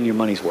if you're getting your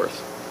money's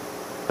worth.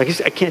 I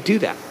can't do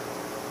that.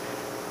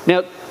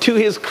 Now, to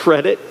his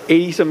credit,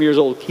 80-some years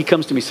old, he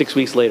comes to me 6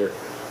 weeks later.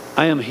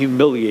 I am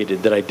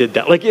humiliated that I did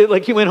that.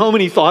 Like he went home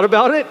and he thought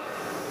about it.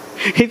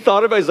 He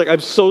thought about it. He's like, I'm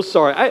so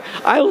sorry.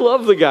 I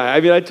love the guy.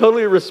 I mean, I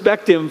totally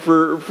respect him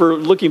for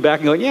looking back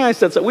and going, yeah, I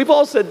said so. We've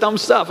all said dumb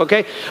stuff,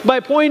 okay? My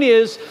point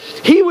is,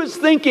 he was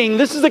thinking,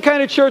 this is the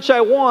kind of church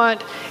I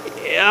want.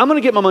 I'm going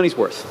to get my money's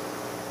worth.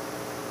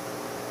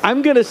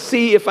 I'm going to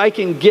see if I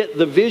can get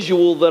the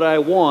visual that I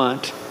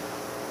want,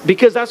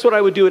 because that's what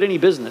I would do at any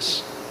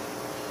business.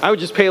 I would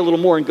just pay a little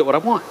more and get what I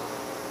want.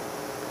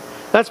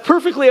 That's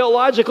perfectly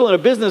illogical in a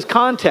business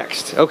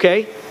context,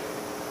 okay?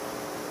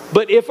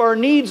 But if our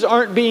needs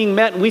aren't being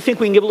met and we think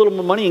we can give a little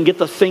more money and get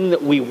the thing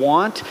that we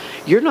want,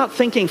 you're not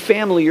thinking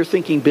family, you're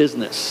thinking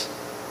business.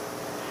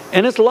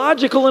 And it's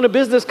logical in a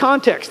business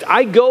context.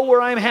 I go where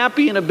I'm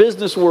happy in a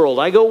business world.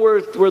 I go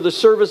where the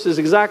service is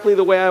exactly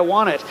the way I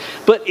want it.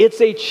 But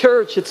it's a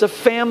church, it's a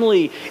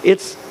family,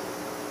 it's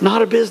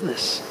not a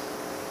business.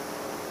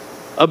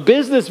 A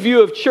business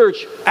view of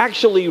church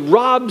actually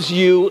robs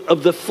you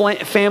of the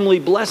family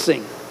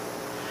blessing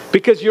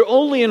because you're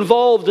only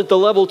involved at the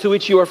level to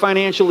which you are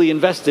financially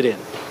invested in.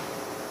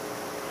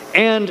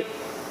 And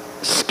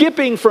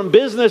skipping from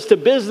business to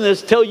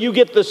business till you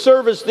get the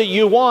service that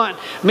you want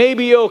may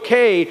be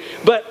okay,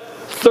 but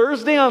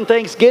Thursday on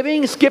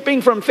Thanksgiving,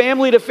 skipping from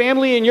family to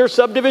family in your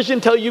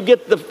subdivision till you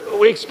get the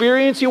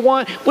experience you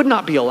want would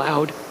not be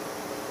allowed.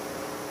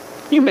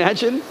 Can you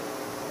imagine?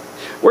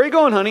 Where are you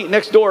going, honey?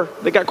 Next door.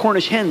 They got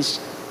Cornish hens.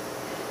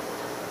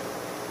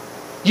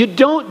 You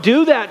don't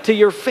do that to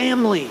your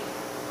family.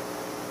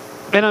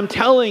 And I'm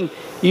telling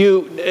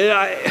you,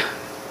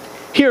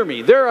 hear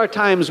me. There are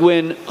times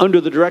when,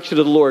 under the direction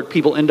of the Lord,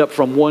 people end up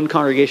from one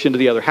congregation to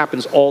the other.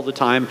 Happens all the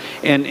time,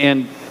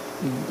 and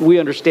we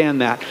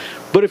understand that.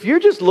 But if you're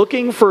just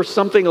looking for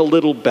something a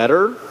little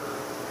better,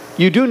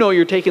 you do know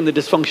you're taking the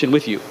dysfunction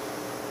with you.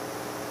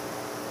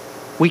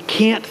 We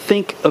can't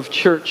think of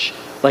church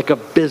like a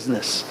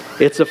business.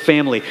 It's a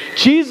family.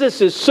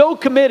 Jesus is so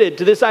committed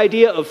to this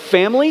idea of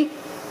family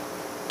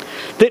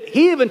that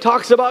he even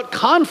talks about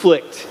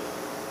conflict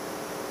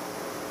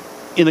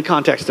in the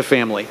context of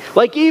family.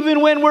 Like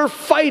even when we're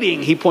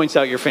fighting, he points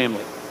out your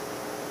family.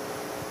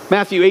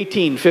 Matthew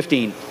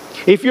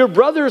 18:15. If your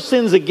brother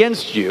sins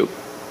against you,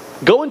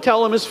 go and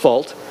tell him his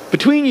fault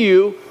between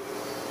you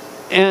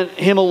and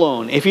him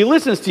alone. If he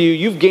listens to you,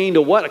 you've gained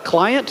a what? A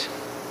client?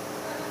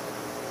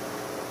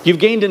 You've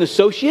gained an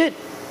associate?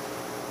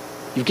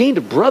 You've gained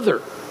a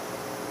brother.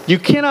 You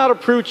cannot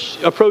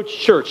approach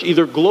church,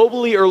 either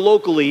globally or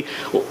locally,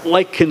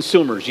 like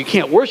consumers. You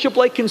can't worship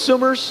like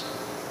consumers.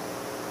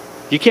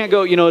 You can't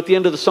go, at the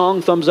end of the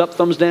song, thumbs up,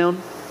 thumbs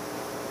down.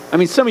 I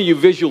mean, some of you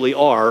visually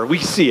are. We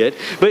see it.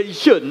 But you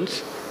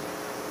shouldn't.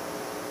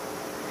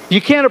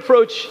 You can't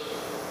approach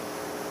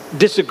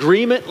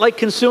disagreement like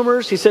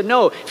consumers. He said,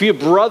 no, if your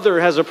brother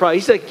has a problem,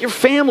 he said, your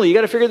family, you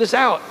got to figure this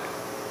out.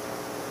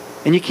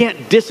 And you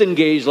can't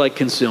disengage like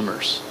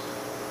consumers.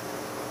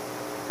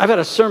 I've had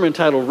a sermon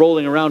title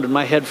rolling around in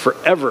my head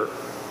forever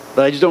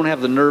that I just don't have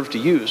the nerve to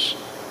use,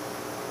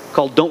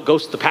 called Don't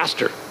Ghost the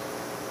Pastor.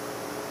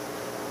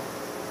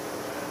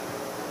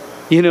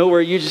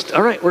 Where you just,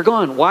 all right, we're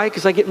gone. Why?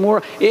 Because I get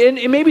more. And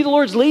maybe the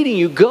Lord's leading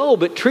you, go,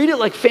 but treat it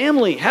like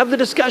family. Have the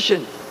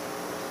discussion.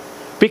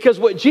 Because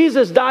what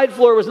Jesus died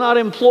for was not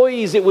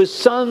employees, it was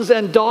sons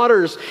and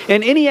daughters.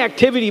 And any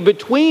activity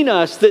between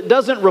us that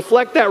doesn't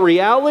reflect that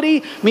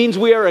reality means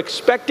we are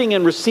expecting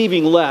and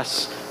receiving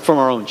less from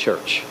our own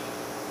church.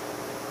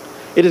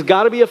 It has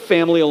got to be a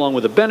family along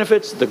with the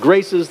benefits, the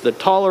graces, the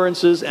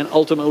tolerances, and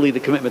ultimately the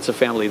commitments of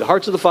family. The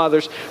hearts of the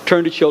fathers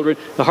turn to children.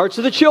 The hearts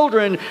of the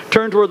children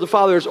turn toward the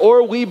fathers,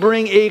 or we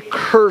bring a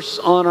curse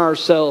on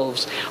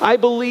ourselves. I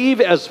believe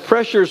as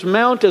pressures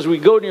mount as we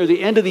go near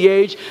the end of the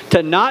age,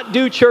 to not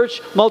do church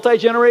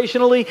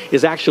multi-generationally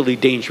is actually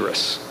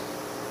dangerous.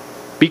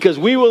 Because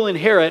we will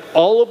inherit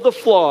all of the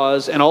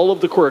flaws and all of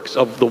the quirks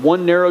of the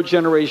one narrow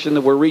generation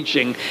that we're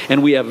reaching,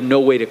 and we have no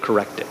way to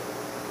correct it.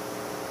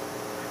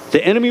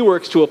 The enemy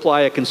works to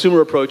apply a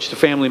consumer approach to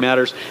family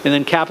matters and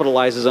then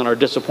capitalizes on our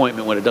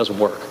disappointment when it doesn't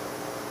work.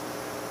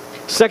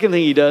 Second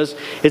thing he does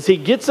is he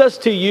gets us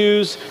to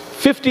use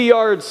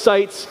 50-yard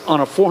sights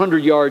on a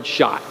 400-yard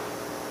shot.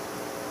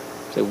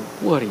 Say,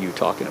 what are you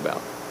talking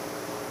about?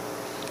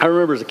 I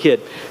remember as a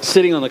kid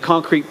sitting on the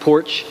concrete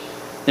porch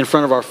in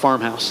front of our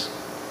farmhouse.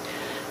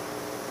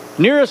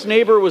 Nearest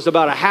neighbor was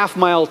about a half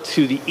mile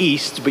to the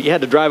east, but you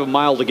had to drive a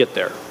mile to get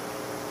there.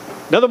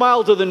 Another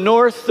mile to the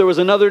north, there was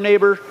another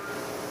neighbor.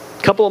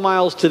 A couple of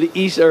miles to the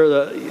east,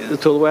 or to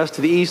the west,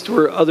 to the east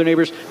were other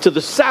neighbors. To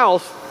the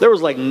south, there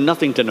was like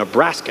nothing to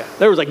Nebraska.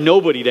 There was like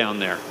nobody down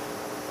there.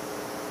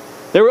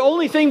 The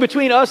only thing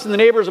between us and the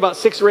neighbors about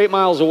 6 or 8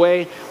 miles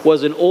away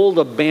was an old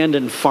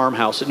abandoned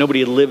farmhouse that nobody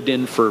had lived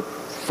in for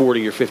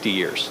 40 or 50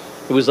 years.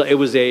 It was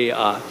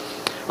a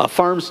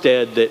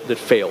farmstead that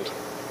failed.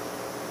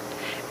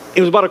 It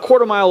was about a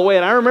quarter mile away,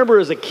 and I remember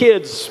as a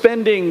kid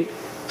spending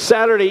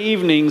Saturday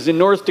evenings in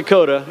North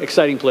Dakota,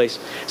 exciting place,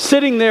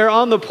 sitting there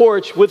on the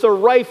porch with a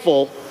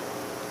rifle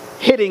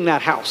hitting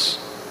that house.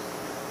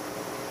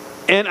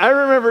 And I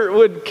remember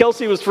when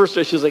Kelsey was first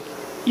there, she was like,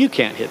 you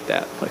can't hit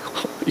that. I'm like,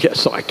 oh,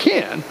 yes, I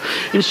can.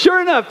 And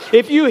sure enough,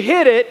 if you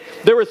hit it,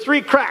 there were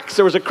 3 cracks.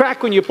 There was a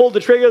crack when you pulled the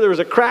trigger, there was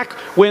a crack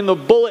when the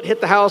bullet hit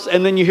the house,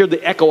 and then you hear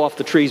the echo off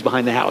the trees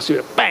behind the house. You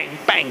hear bang,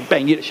 bang,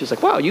 bang. She's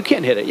like, wow, you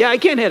can't hit it. Yeah, I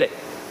can't hit it.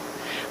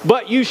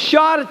 But you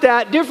shot at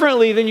that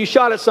differently than you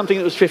shot at something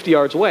that was 50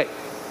 yards away.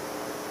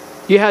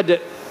 You had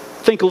to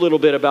think a little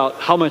bit about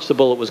how much the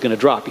bullet was going to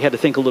drop. You had to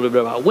think a little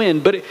bit about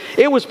when, but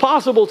it was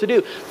possible to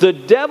do. The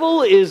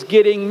devil is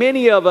getting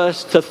many of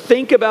us to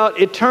think about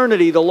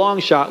eternity, the long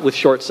shot, with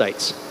short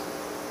sights.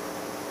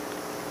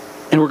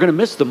 And we're going to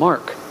miss the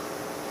mark.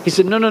 He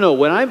said, no.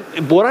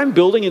 What I'm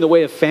building in the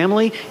way of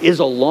family is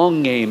a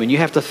long game, and you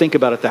have to think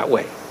about it that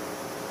way.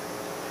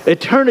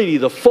 Eternity,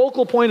 the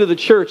focal point of the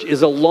church,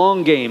 is a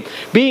long game.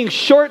 Being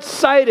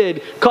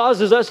short-sighted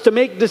causes us to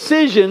make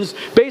decisions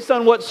based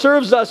on what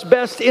serves us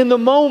best in the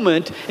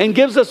moment and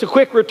gives us a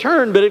quick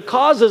return, but it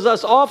causes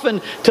us often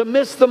to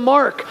miss the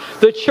mark.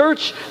 The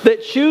church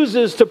that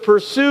chooses to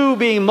pursue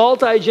being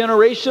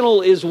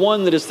multi-generational is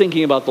one that is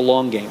thinking about the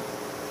long game.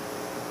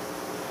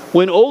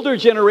 When older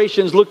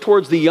generations look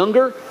towards the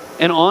younger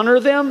and honor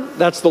them,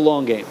 that's the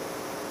long game.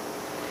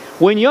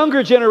 When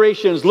younger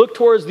generations look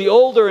towards the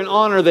older and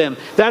honor them,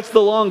 that's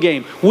the long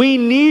game. We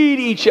need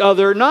each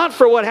other, not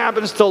for what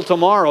happens till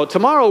tomorrow.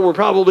 Tomorrow we're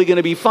probably going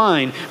to be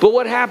fine. But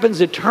what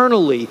happens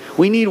eternally,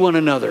 we need one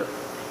another.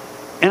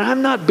 And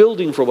I'm not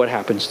building for what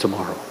happens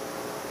tomorrow.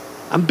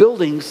 I'm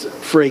building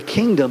for a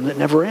kingdom that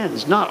never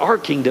ends. Not our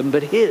kingdom,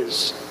 but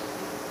His.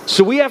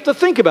 So we have to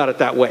think about it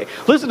that way.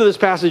 Listen to this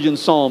passage in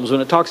Psalms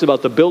when it talks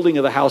about the building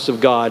of the house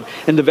of God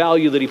and the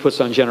value that He puts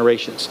on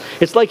generations.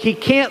 It's like He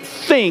can't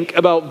think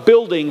about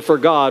building for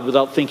God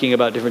without thinking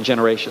about different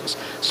generations.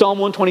 Psalm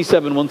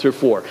 127, 1 through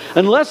 4.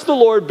 Unless the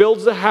Lord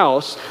builds the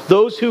house,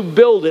 those who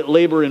build it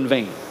labor in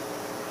vain.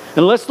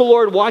 Unless the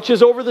Lord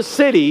watches over the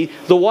city,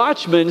 the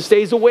watchman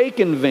stays awake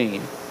in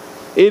vain.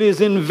 It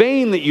is in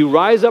vain that you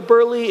rise up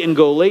early and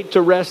go late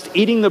to rest,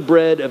 eating the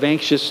bread of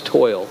anxious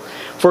toil.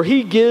 For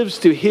He gives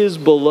to His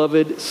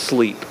beloved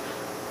sleep.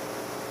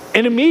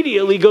 And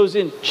immediately goes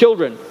in,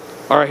 children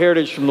are a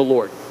heritage from the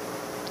Lord.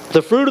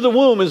 The fruit of the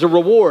womb is a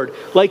reward.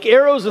 Like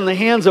arrows in the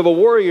hands of a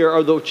warrior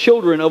are the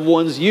children of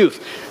one's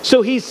youth.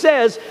 So He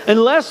says,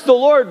 unless the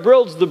Lord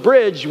builds the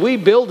bridge, we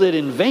build it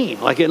in vain.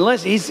 Like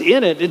unless He's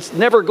in it, it's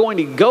never going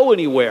to go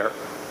anywhere.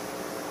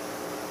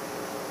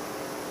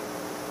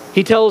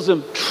 He tells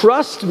them,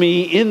 trust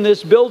me in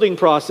this building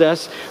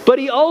process, but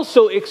He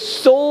also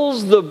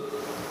extols the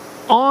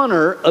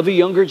honor of a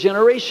younger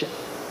generation.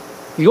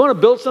 If you want to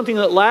build something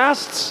that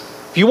lasts,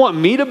 if you want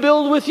me to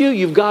build with you,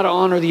 you've got to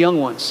honor the young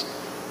ones.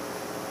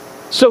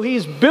 So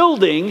He's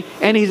building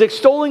and He's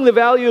extolling the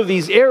value of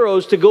these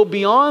arrows to go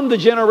beyond the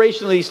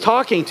generation that He's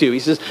talking to. He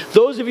says,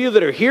 those of you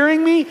that are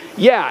hearing me,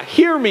 yeah,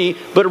 hear me,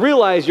 but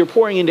realize you're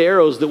pouring into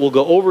arrows that will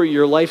go over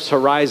your life's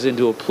horizon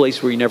to a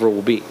place where you never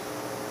will be.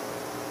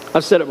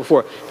 I've said it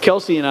before.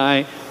 Kelsey and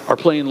I are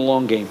playing the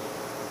long game.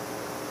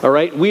 All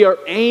right? We are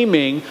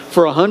aiming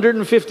for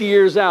 150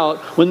 years out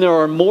when there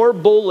are more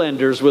bull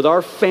lenders with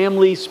our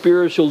family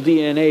spiritual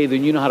DNA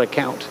than you know how to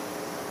count.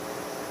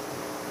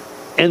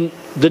 And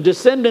the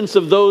descendants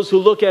of those who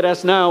look at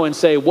us now and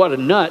say, what a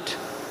nut,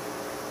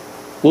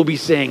 will be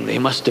saying they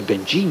must have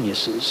been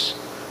geniuses.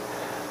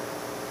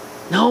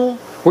 No,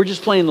 we're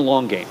just playing the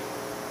long game.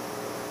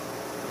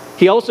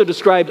 He also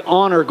described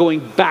honor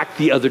going back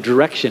the other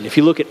direction. If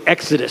you look at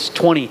Exodus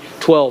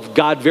 20:12,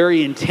 God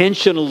very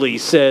intentionally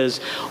says,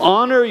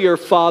 honor your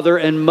father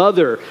and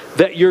mother,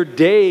 that your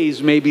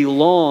days may be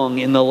long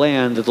in the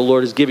land that the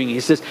Lord is giving you. He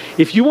says,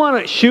 if you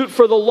want to shoot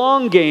for the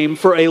long game,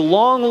 for a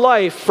long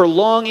life, for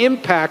long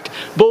impact,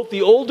 both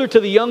the older to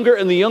the younger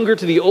and the younger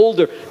to the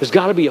older, there's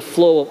got to be a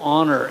flow of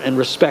honor and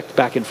respect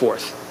back and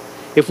forth.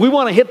 If we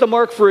want to hit the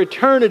mark for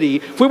eternity,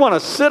 if we want to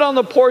sit on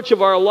the porch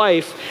of our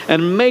life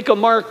and make a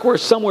mark where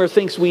somewhere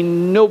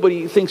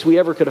nobody thinks we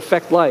ever could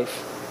affect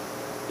life,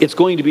 it's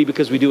going to be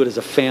because we do it as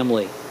a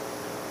family,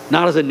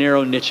 not as a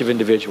narrow niche of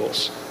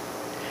individuals.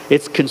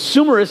 It's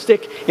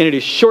consumeristic and it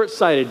is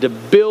short-sighted to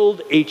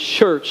build a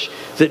church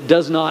that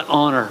does not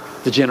honor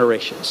the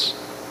generations.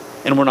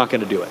 And we're not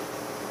going to do it.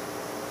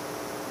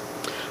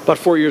 About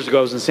 4 years ago,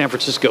 I was in San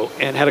Francisco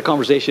and had a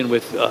conversation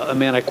with a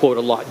man I quote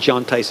a lot,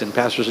 John Tyson,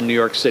 pastors in New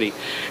York City.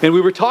 And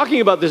we were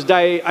talking about this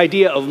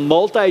idea of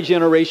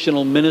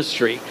multi-generational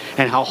ministry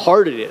and how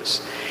hard it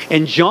is.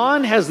 And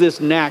John has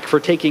this knack for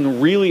taking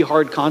really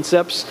hard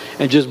concepts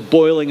and just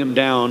boiling them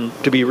down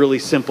to be really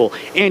simple.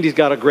 And he's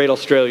got a great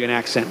Australian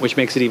accent, which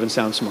makes it even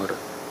sound smarter.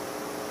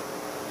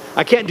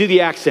 I can't do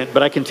the accent,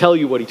 but I can tell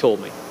you what he told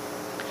me.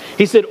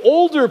 He said,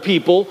 older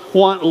people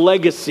want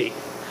legacy.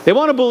 They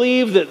want to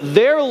believe that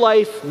their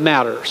life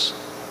matters.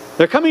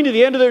 They're coming to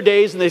the end of their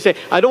days and they say,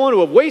 I don't want to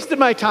have wasted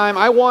my time.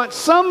 I want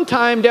some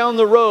time down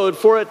the road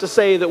for it to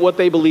say that what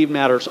they believe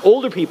matters.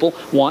 Older people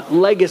want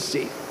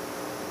legacy.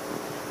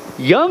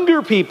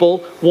 Younger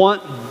people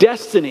want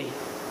destiny.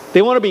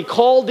 They want to be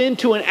called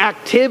into an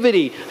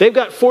activity. They've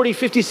got 40,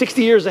 50,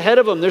 60 years ahead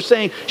of them. They're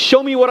saying,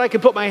 show me what I can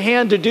put my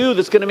hand to do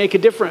that's going to make a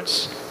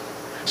difference.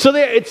 So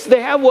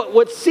they have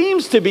what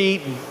seems to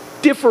be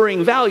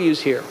differing values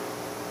here.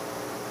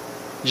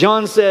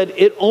 John said,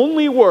 it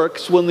only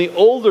works when the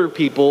older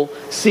people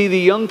see the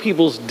young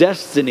people's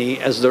destiny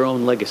as their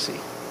own legacy.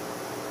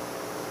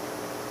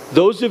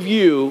 Those of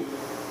you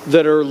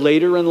that are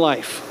later in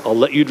life, I'll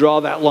let you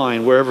draw that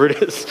line wherever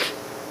it is.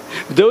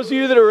 Those of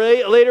you that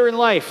are later in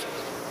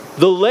life,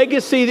 the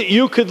legacy that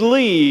you could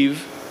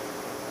leave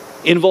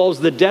involves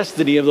the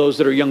destiny of those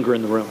that are younger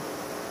in the room.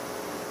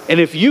 And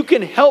if you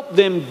can help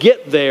them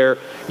get there,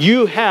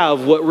 you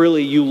have what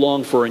really you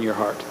long for in your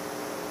heart.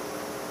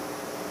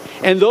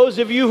 And those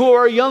of you who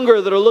are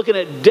younger that are looking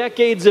at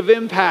decades of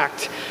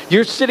impact,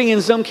 you're sitting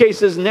in some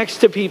cases next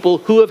to people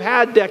who have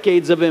had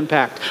decades of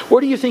impact.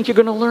 Where do you think you're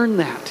going to learn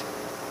that?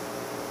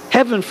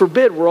 Heaven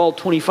forbid we're all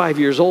 25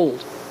 years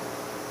old.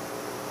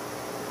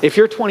 If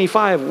you're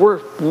 25,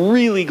 we're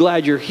really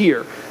glad you're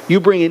here.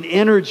 You bring an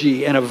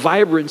energy and a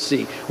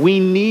vibrancy. We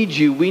need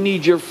you. We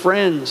need your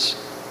friends.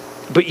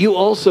 But you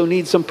also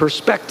need some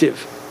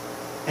perspective.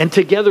 And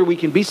together we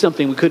can be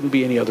something we couldn't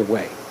be any other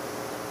way.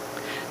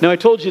 Now, I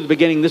told you at the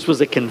beginning this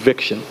was a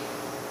conviction.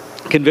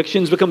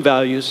 Convictions become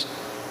values.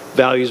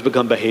 Values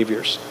become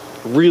behaviors.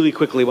 Really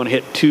quickly, I want to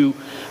hit 2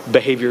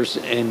 behaviors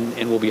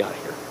and we'll be out of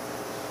here.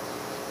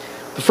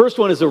 The first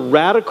one is a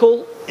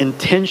radical,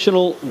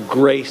 intentional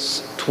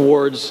grace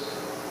towards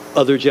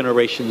other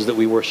generations that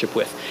we worship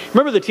with.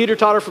 Remember the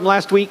teeter-totter from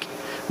last week?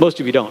 Most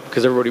of you don't,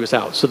 because everybody was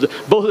out. So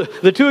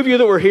both the 2 of you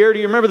that were here, do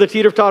you remember the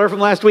teeter-totter from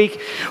last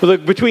week?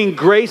 Between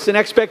grace and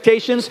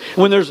expectations.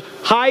 When there's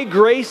high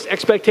grace,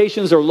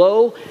 expectations are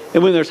low.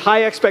 And when there's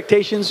high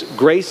expectations,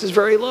 grace is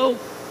very low.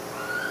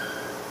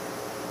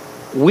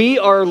 We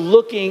are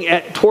looking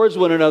towards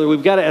one another.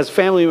 We've got to, as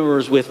family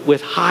members,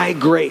 with high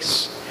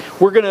grace.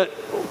 We're going to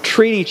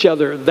treat each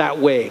other that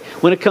way.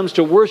 When it comes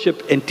to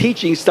worship and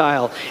teaching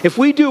style, if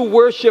we do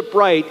worship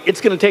right,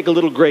 it's going to take a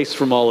little grace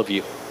from all of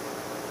you.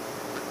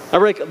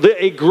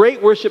 A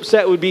great worship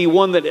set would be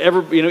one that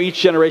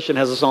each generation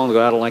has a song to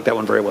go, I don't like that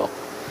one very well.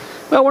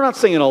 Well, we're not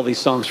singing all these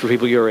songs for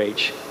people your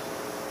age.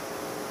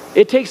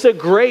 It takes a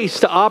grace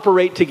to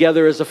operate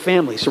together as a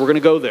family, so we're going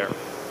to go there.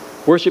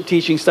 Worship,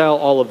 teaching style,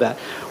 all of that.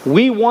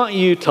 We want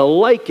you to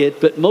like it,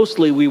 but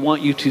mostly we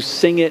want you to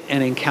sing it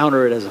and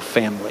encounter it as a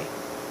family.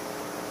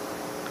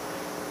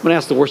 I'm going to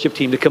ask the worship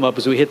team to come up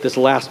as we hit this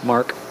last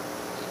mark.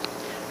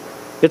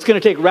 It's going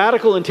to take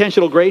radical,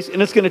 intentional grace,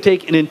 and it's going to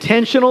take an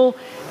intentional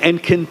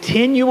and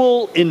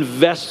continual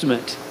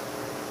investment.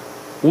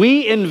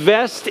 We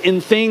invest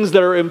in things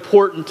that are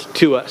important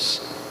to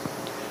us.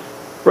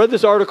 I read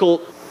this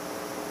article.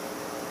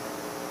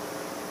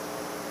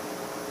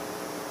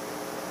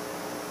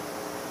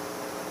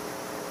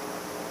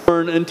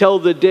 Until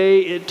the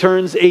day it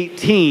turns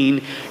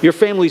 18, your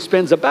family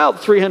spends about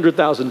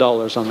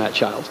 $300,000 on that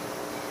child.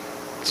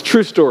 It's a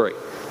true story.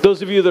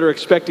 Those of you that are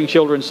expecting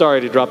children,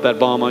 sorry to drop that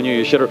bomb on you.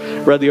 You should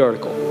have read the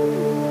article.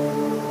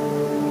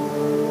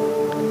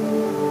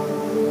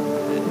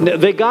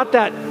 They got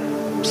that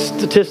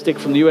statistic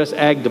from the U.S.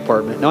 Ag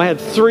Department. Now, I had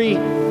three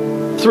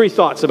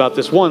thoughts about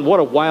this. One, what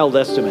a wild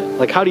estimate.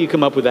 Like, how do you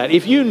come up with that?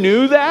 If you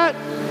knew that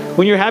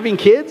when you're having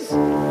kids,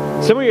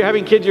 some of you are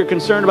having kids, you're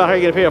concerned about how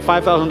you're going to pay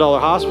a $5,000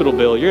 hospital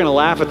bill. You're going to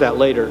laugh at that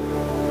later.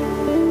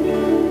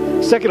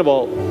 Second of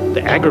all,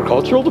 the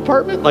agricultural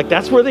department? Like,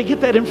 that's where they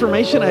get that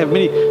information? I have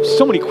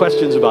so many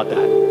questions about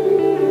that.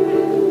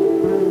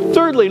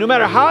 Thirdly, no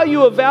matter how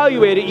you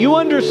evaluate it, you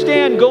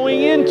understand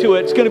going into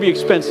it, it's going to be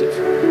expensive.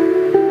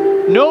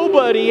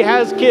 Nobody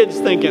has kids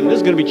thinking, this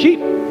is going to be cheap.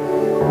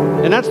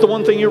 And that's the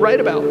one thing you're right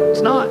about.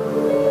 It's not.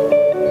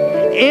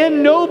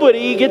 And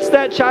nobody gets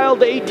that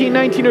child to 18,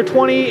 19, or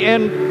 20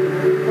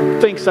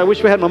 and thinks, I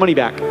wish we had my money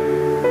back.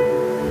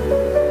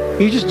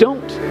 You just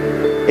don't.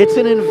 It's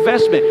an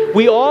investment.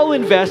 We all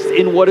invest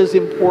in what is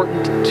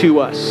important to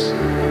us.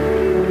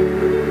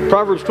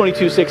 Proverbs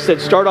 22:6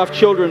 said, start off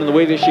children in the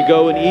way they should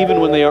go, and even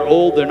when they are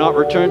old, they're not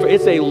returned.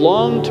 It's a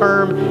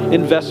long-term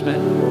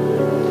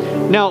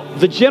investment. Now,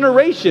 the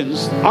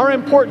generations are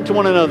important to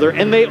one another,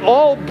 and they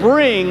all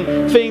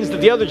bring things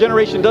that the other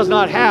generation does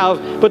not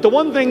have. But the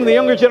one thing the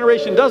younger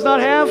generation does not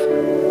have,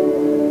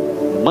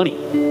 money.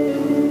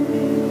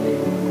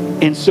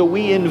 And so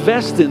we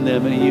invest in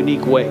them in a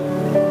unique way.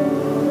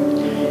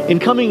 In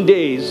coming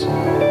days,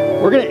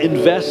 we're going to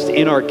invest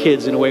in our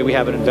kids in a way we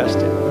haven't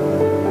invested.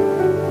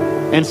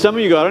 And some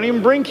of you go, I don't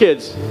even bring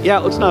kids.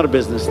 Yeah, it's not a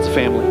business, it's a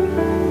family.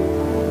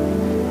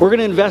 We're going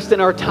to invest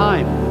in our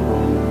time.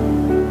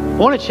 I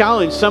want to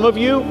challenge some of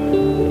you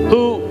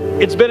who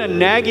it's been a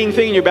nagging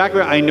thing in your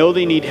background. I know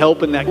they need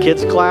help in that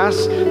kids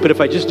class, but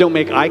if I just don't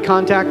make eye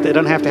contact, it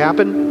doesn't have to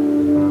happen.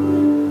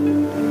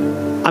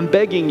 I'm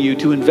begging you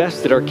to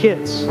invest in our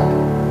kids.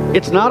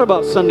 It's not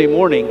about Sunday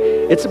morning.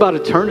 It's about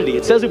eternity.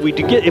 It says if we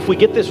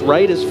get this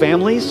right as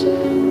families,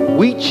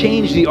 we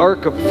change the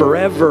arc of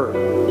forever.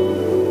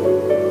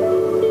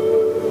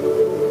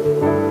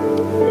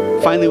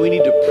 Finally, we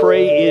need to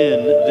pray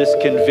in this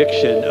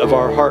conviction of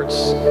our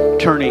hearts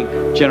turning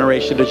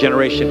generation to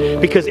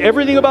generation, because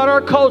everything about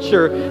our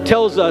culture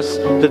tells us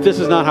that this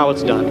is not how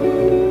it's done.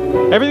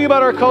 Everything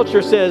about our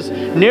culture says,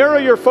 narrow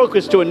your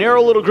focus to a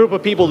narrow little group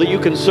of people that you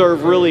can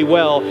serve really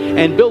well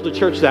and build a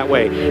church that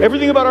way.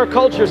 Everything about our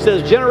culture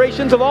says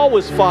generations have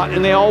always fought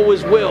and they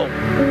always will.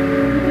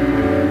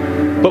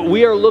 But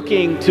we are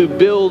looking to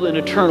build an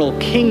eternal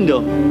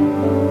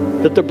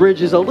kingdom that the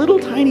bridge is a little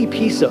tiny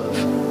piece of.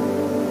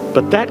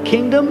 But that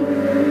kingdom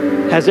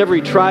has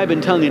every tribe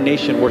and tongue and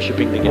nation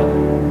worshiping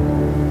together.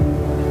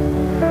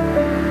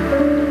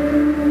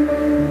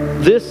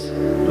 This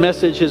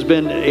message has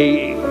been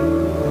a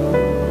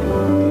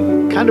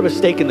kind of a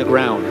stake in the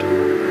ground,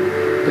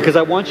 because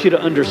I want you to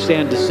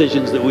understand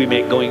decisions that we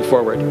make going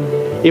forward.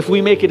 If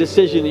we make a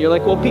decision, you're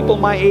like, well, people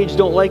my age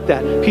don't like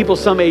that. People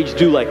some age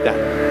do like that.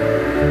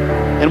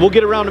 And we'll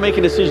get around to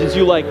making decisions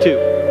you like too.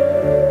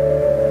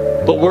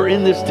 But we're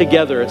in this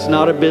together. It's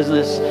not a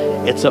business,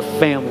 it's a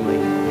family.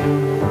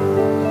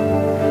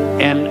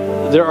 And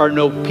there are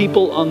no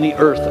people on the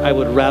earth I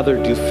would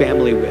rather do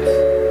family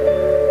with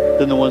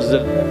than the ones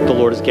that the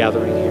Lord is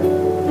gathering here.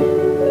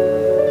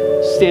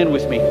 Stand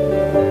with me.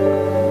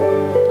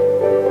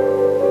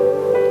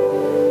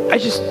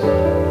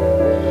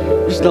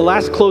 Just the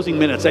last closing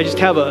minutes, I just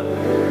have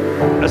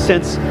a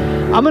sense.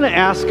 I'm going to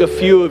ask a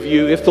few of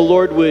you if the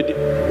Lord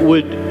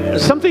would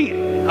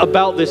something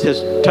about this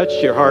has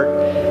touched your heart.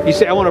 You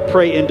say, I want to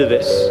pray into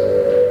this.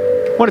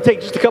 I want to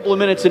take just a couple of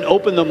minutes and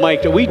open the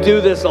mic. We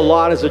do this a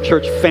lot as a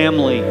church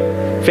family.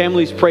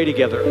 Families pray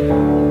together.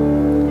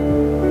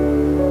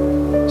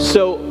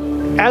 So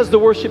as the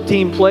worship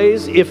team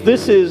plays, if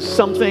this is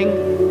something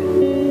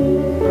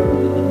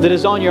that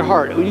is on your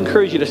heart, we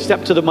encourage you to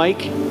step to the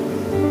mic.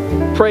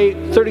 Pray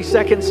 30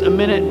 seconds, a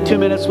minute, 2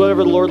 minutes,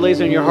 whatever the Lord lays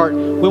in your heart.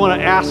 We want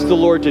to ask the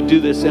Lord to do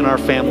this in our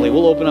family.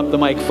 We'll open up the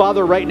mic.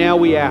 Father, right now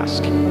we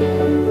ask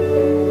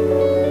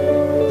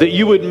that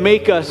you would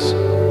make us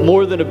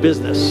more than a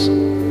business,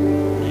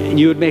 and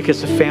you would make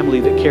us a family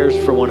that cares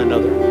for one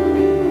another.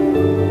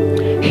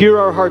 Hear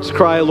our hearts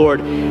cry,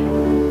 Lord,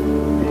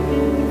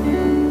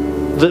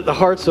 that the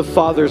hearts of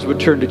fathers would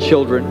turn to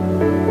children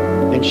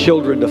and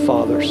children to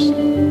fathers.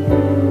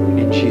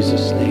 In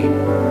Jesus' name.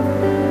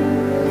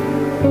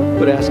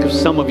 I would ask if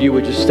some of you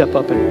would just step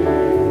up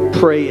and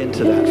pray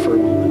into that for a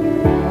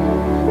moment.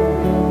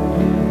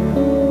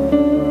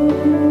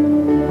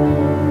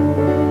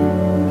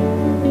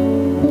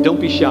 Don't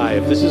be shy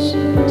if this is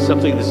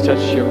something that's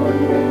touched your heart.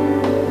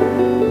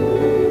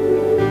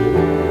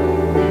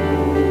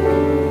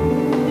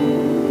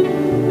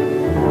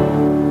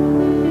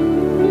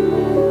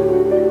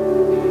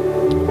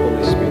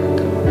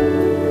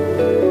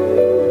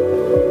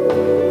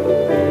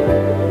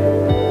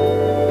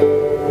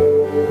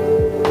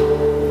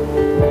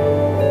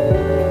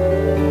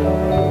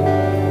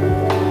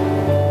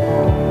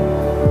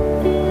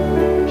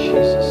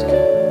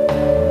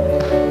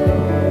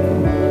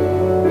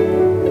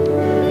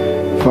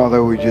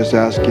 Father, we just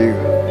ask you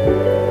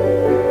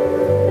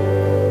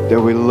that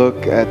we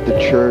look at the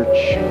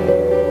church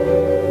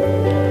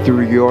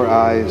through your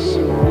eyes.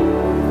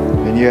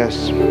 And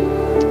yes,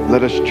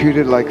 let us treat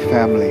it like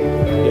family.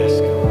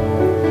 Yes.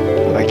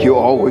 Like you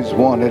always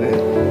wanted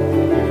it.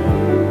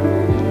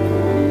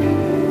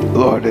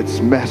 Lord,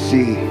 it's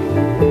messy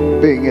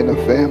being in a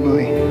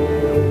family,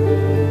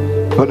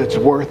 but it's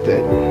worth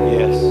it.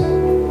 Yes.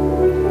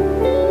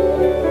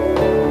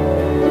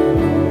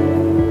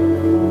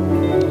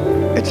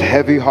 It's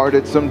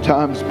heavy-hearted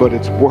sometimes, but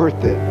it's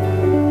worth it.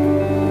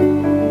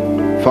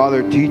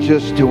 Father, teach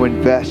us to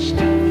invest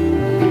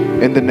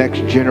in the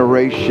next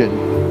generation.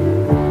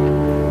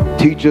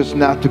 Teach us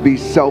not to be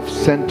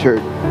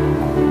self-centered.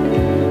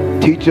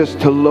 Teach us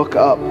to look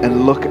up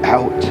and look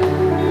out.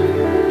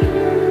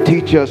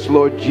 Teach us,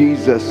 Lord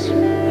Jesus,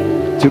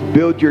 to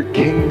build your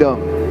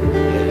kingdom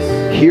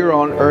here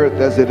on earth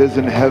as it is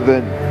in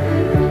heaven.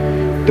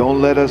 Don't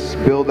let us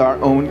build our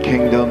own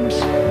kingdoms.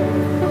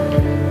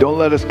 Don't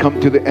let us come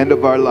to the end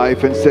of our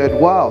life and said,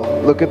 wow,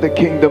 look at the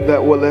kingdom that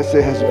Walese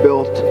has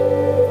built.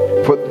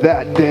 For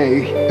that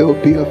day, it will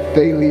be a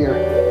failure.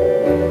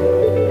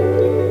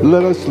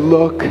 Let us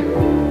look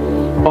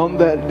on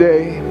that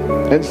day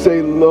and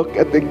say, look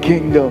at the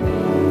kingdom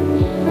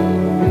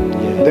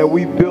that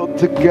we built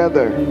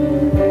together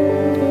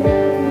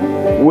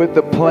with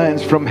the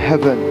plans from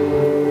heaven.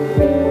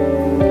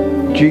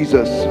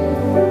 Jesus,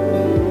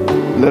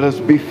 let us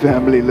be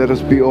family. Let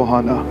us be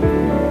Ohana.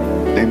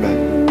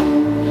 Amen.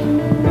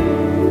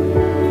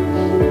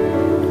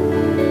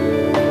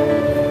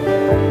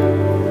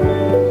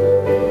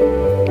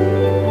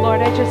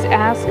 Just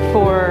ask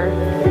for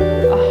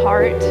a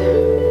heart,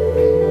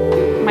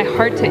 my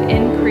heart to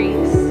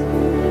increase,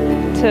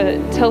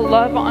 to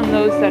love on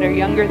those that are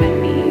younger than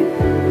me,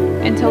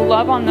 and to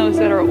love on those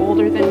that are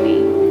older than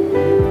me.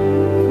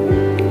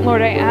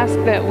 Lord, I ask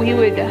that we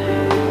would,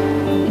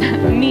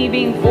 me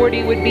being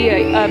 40 would be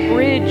a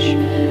bridge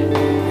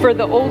for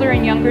the older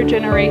and younger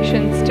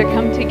generations to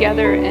come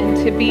together and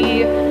to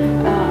be,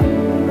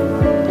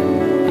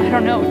 I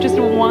don't know, just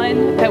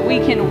one, that we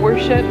can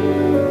worship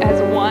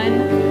as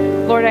one.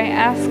 Lord, I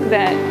ask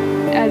that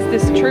as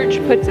this church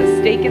puts a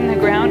stake in the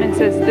ground and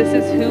says this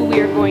is who we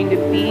are going to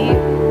be,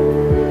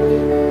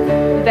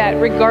 that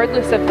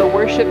regardless of the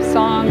worship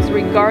songs,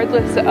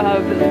 regardless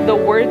of the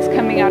words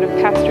coming out of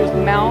Pastor's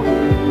mouth,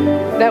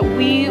 that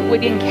we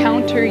would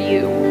encounter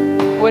you,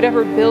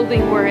 whatever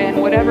building we're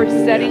in, whatever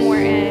setting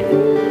we're in,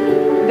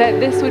 that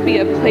this would be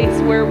a place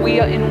where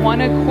we in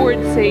one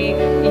accord say,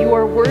 you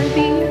are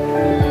worthy,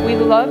 we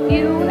love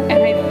you,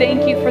 and I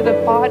thank you for the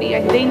body,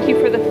 I thank you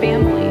for the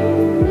family.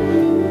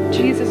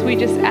 Jesus, we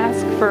just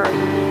ask for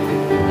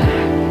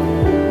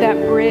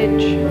that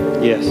bridge.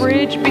 Yes.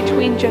 Bridge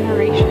between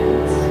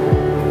generations.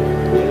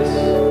 Yes.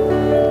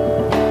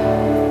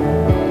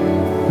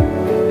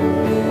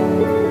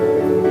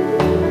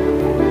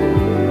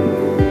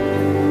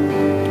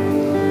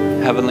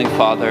 Heavenly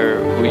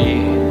Father,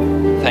 we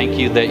thank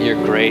you that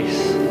your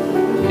grace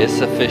is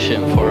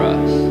sufficient for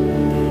us.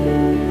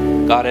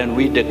 God, and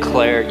we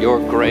declare your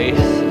grace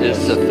is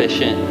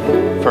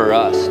sufficient for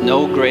us.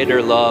 No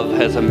greater love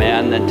has a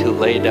man than to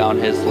lay down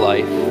his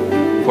life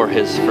for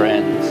his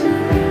friends,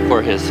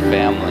 for his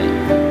family.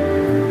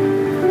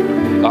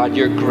 God,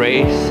 your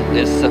grace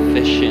is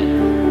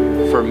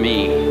sufficient for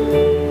me.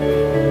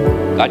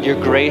 God, your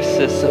grace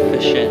is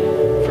sufficient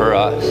for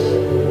us.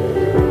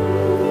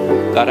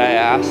 God, I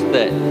ask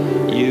that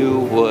you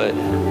would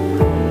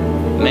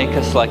make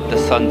us like the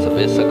sons of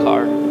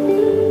Issachar,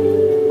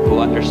 who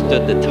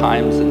understood the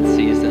times and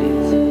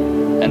seasons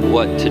and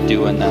what to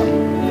do in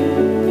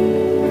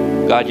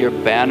them. God, your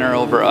banner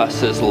over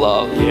us is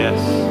love. Yes.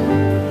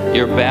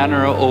 Your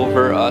banner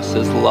over us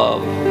is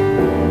love.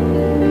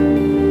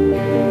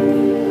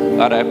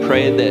 God, I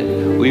pray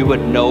that we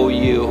would know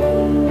you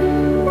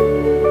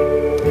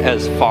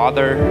as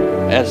Father,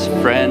 as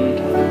friend,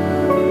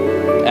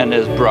 and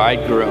as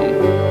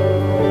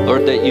bridegroom.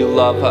 Lord, that you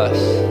love us,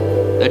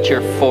 that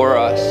you're for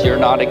us, you're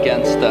not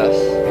against us.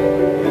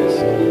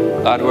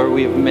 God, where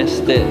we've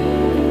missed it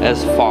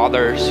as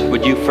fathers,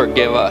 would you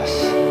forgive us?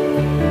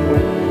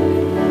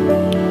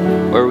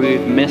 Where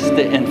we've missed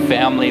it in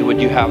family,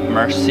 would you have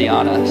mercy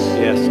on us?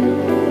 Yes.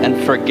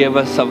 And forgive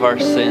us of our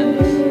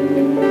sins.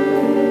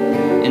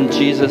 In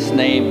Jesus'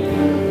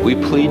 name, we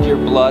plead your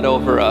blood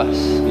over us,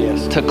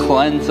 Yes. to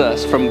cleanse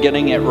us from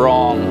getting it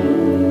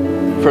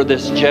wrong, for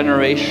this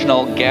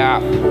generational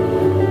gap,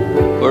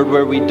 Lord,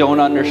 where we don't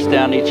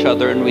understand each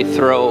other and we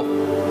throw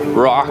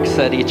rocks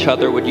at each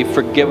other. Would you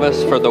forgive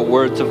us for the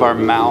words of our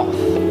mouth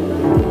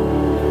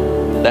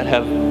that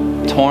have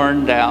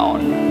torn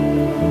down,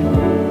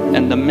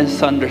 and the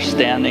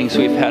misunderstandings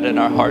we've had in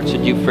our hearts?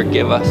 Would you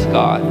forgive us,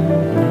 God,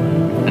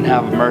 and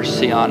have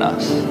mercy on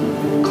us?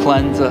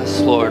 Cleanse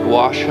us, Lord.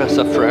 Wash us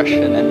afresh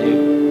and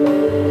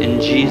anew. In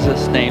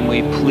Jesus' name,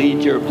 we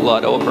plead your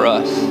blood over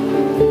us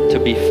to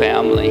be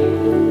family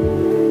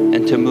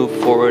and to move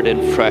forward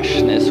in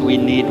freshness. We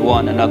need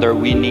one another.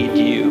 We need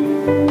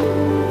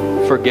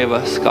you. Forgive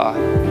us, God,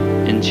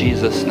 in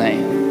Jesus'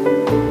 name.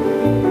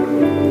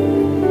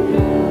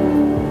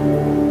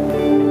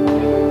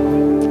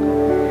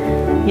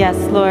 Yes,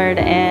 Lord,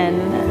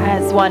 and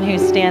as one who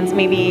stands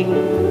maybe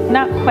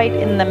not quite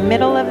in the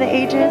middle of the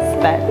ages,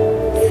 but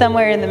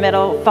somewhere in the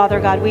middle, Father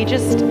God, we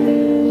just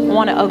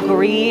want to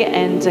agree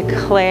and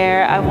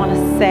declare. I want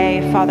to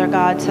say, Father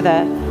God, to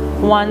the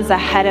ones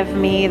ahead of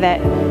me,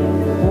 that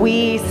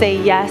we say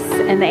yes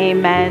and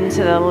amen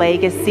to the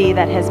legacy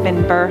that has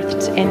been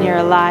birthed in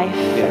your life.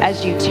 Yes.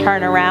 As you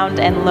turn around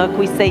and look,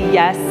 we say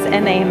yes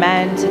and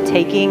amen to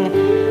taking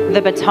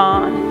the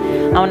baton.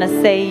 I want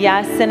to say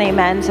yes and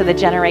amen to the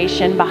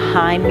generation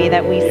behind me,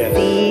 that we Yes.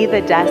 see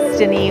the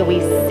destiny,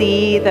 we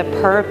see the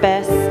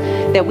purpose,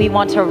 that we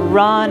want to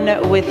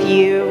run with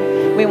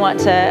you. We want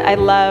to, I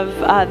love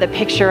the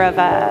picture of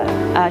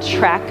a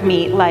track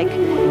meet, like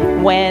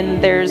when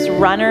there's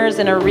runners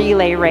in a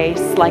relay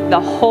race, like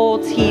the whole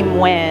team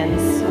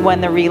wins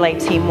when the relay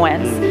team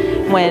wins.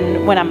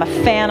 When I'm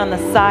a fan on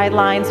the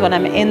sidelines, when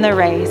I'm in the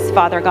race,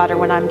 Father God, or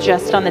when I'm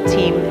just on the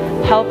team,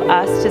 help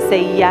us to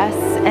say yes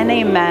and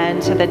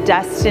amen to the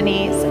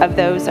destinies of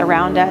those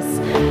around us.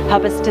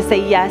 Help us to say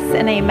yes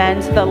and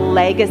amen to the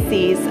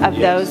legacies of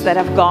those that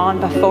have gone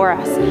before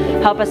us.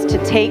 Help us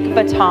to take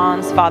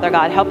batons, Father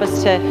God. Help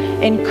us to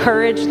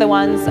encourage the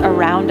ones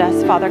around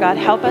us, Father God.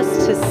 Help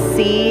us to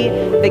see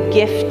the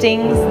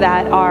giftings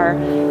that are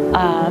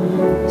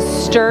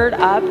stirred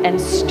up and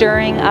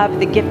stirring up,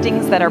 the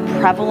giftings that are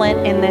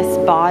prevalent in this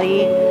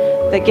body,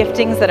 the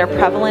giftings that are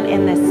prevalent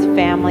in this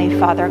family,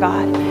 Father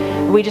God.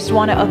 We just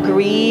want to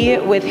agree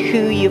with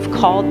who you've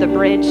called the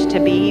bridge to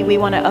be. We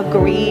want to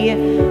agree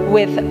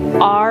with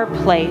our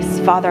place,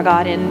 Father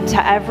God. And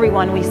to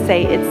everyone, we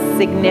say it's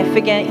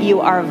significant.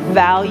 You are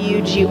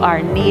valued. You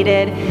are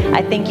needed.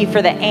 I thank you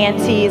for the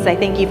aunties. I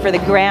thank you for the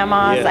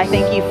grandmas. Yes. I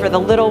thank you for the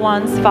little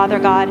ones, Father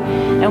God.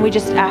 And we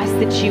just ask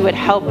that you would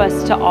help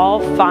us to all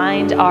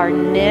find our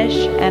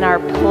niche and our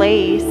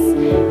place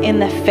in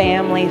the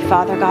family,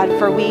 Father God.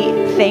 For we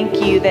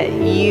thank you that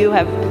you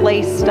have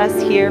placed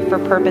us here for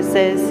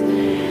purposes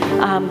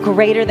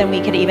greater than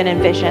we could even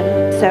envision.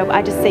 So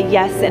I just say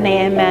yes and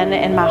amen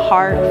in my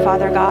heart,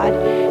 Father God,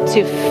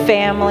 to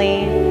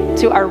family,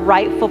 to our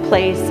rightful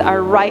place,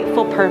 our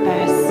rightful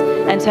purpose,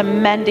 and to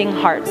mending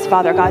hearts,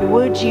 Father God.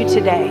 Would you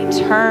today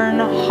turn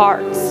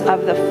hearts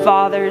of the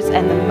fathers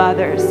and the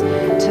mothers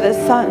to the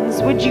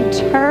sons? Would you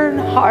turn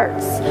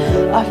hearts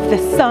of the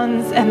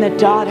sons and the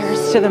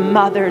daughters to the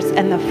mothers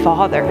and the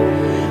father?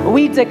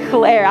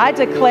 I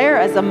declare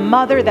as a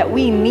mother that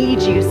we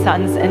need you,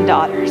 sons and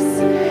daughters.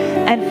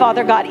 And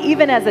Father God,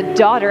 even as a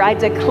daughter, I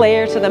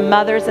declare to the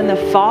mothers and the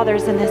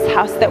fathers in this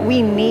house that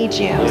we need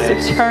you. So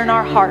turn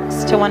our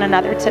hearts to one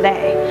another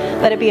today.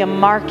 Let it be a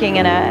marking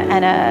and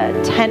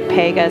a tent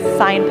peg, a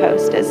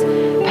signpost, as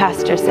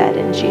Pastor said,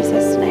 in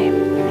Jesus' name.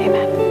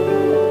 Amen.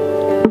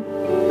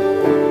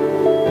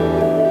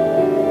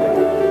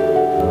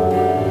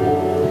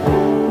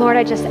 Lord,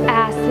 I just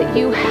ask that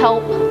you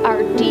help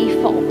our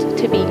default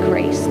to be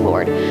grace,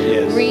 Lord.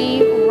 Yes.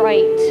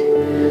 Rewrite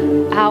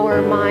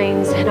our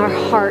minds and our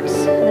hearts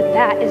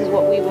that is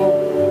what we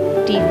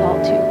will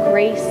default to.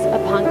 Grace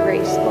upon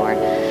grace, Lord.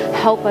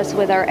 Help us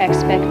with our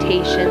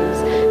expectations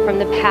from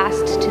the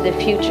past to the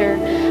future.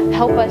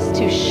 Help us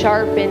to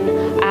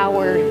sharpen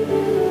our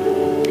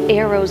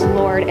arrows,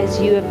 Lord,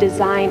 as you have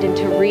designed, and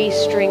to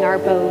restring our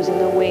bows in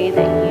the way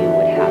that you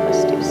would have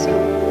us do so.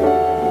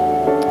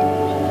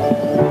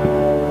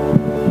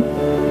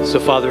 So,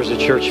 Father, as a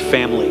church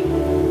family,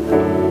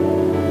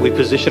 we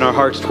position our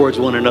hearts towards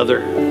one another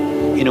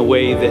in a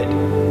way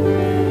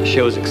that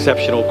shows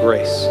exceptional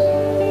grace.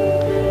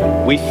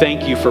 We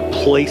thank you for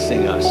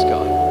placing us,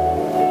 God,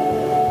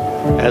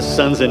 as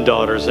sons and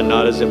daughters, and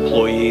not as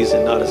employees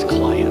and not as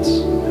clients.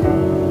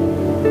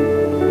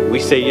 We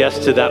say yes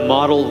to that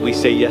model. We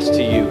say yes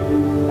to you.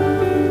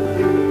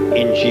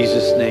 In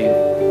Jesus' name,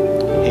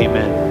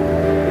 amen.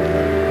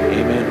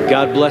 Amen.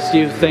 God bless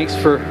you. Thanks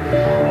for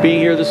being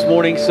here this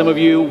morning. Some of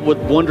you were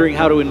wondering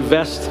how to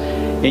invest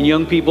in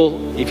young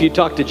people. If you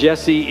talk to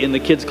Jesse in the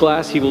kids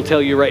class, he will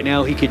tell you right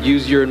now he could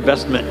use your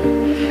investment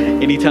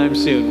anytime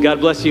soon. God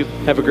bless you.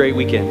 Have a great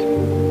weekend.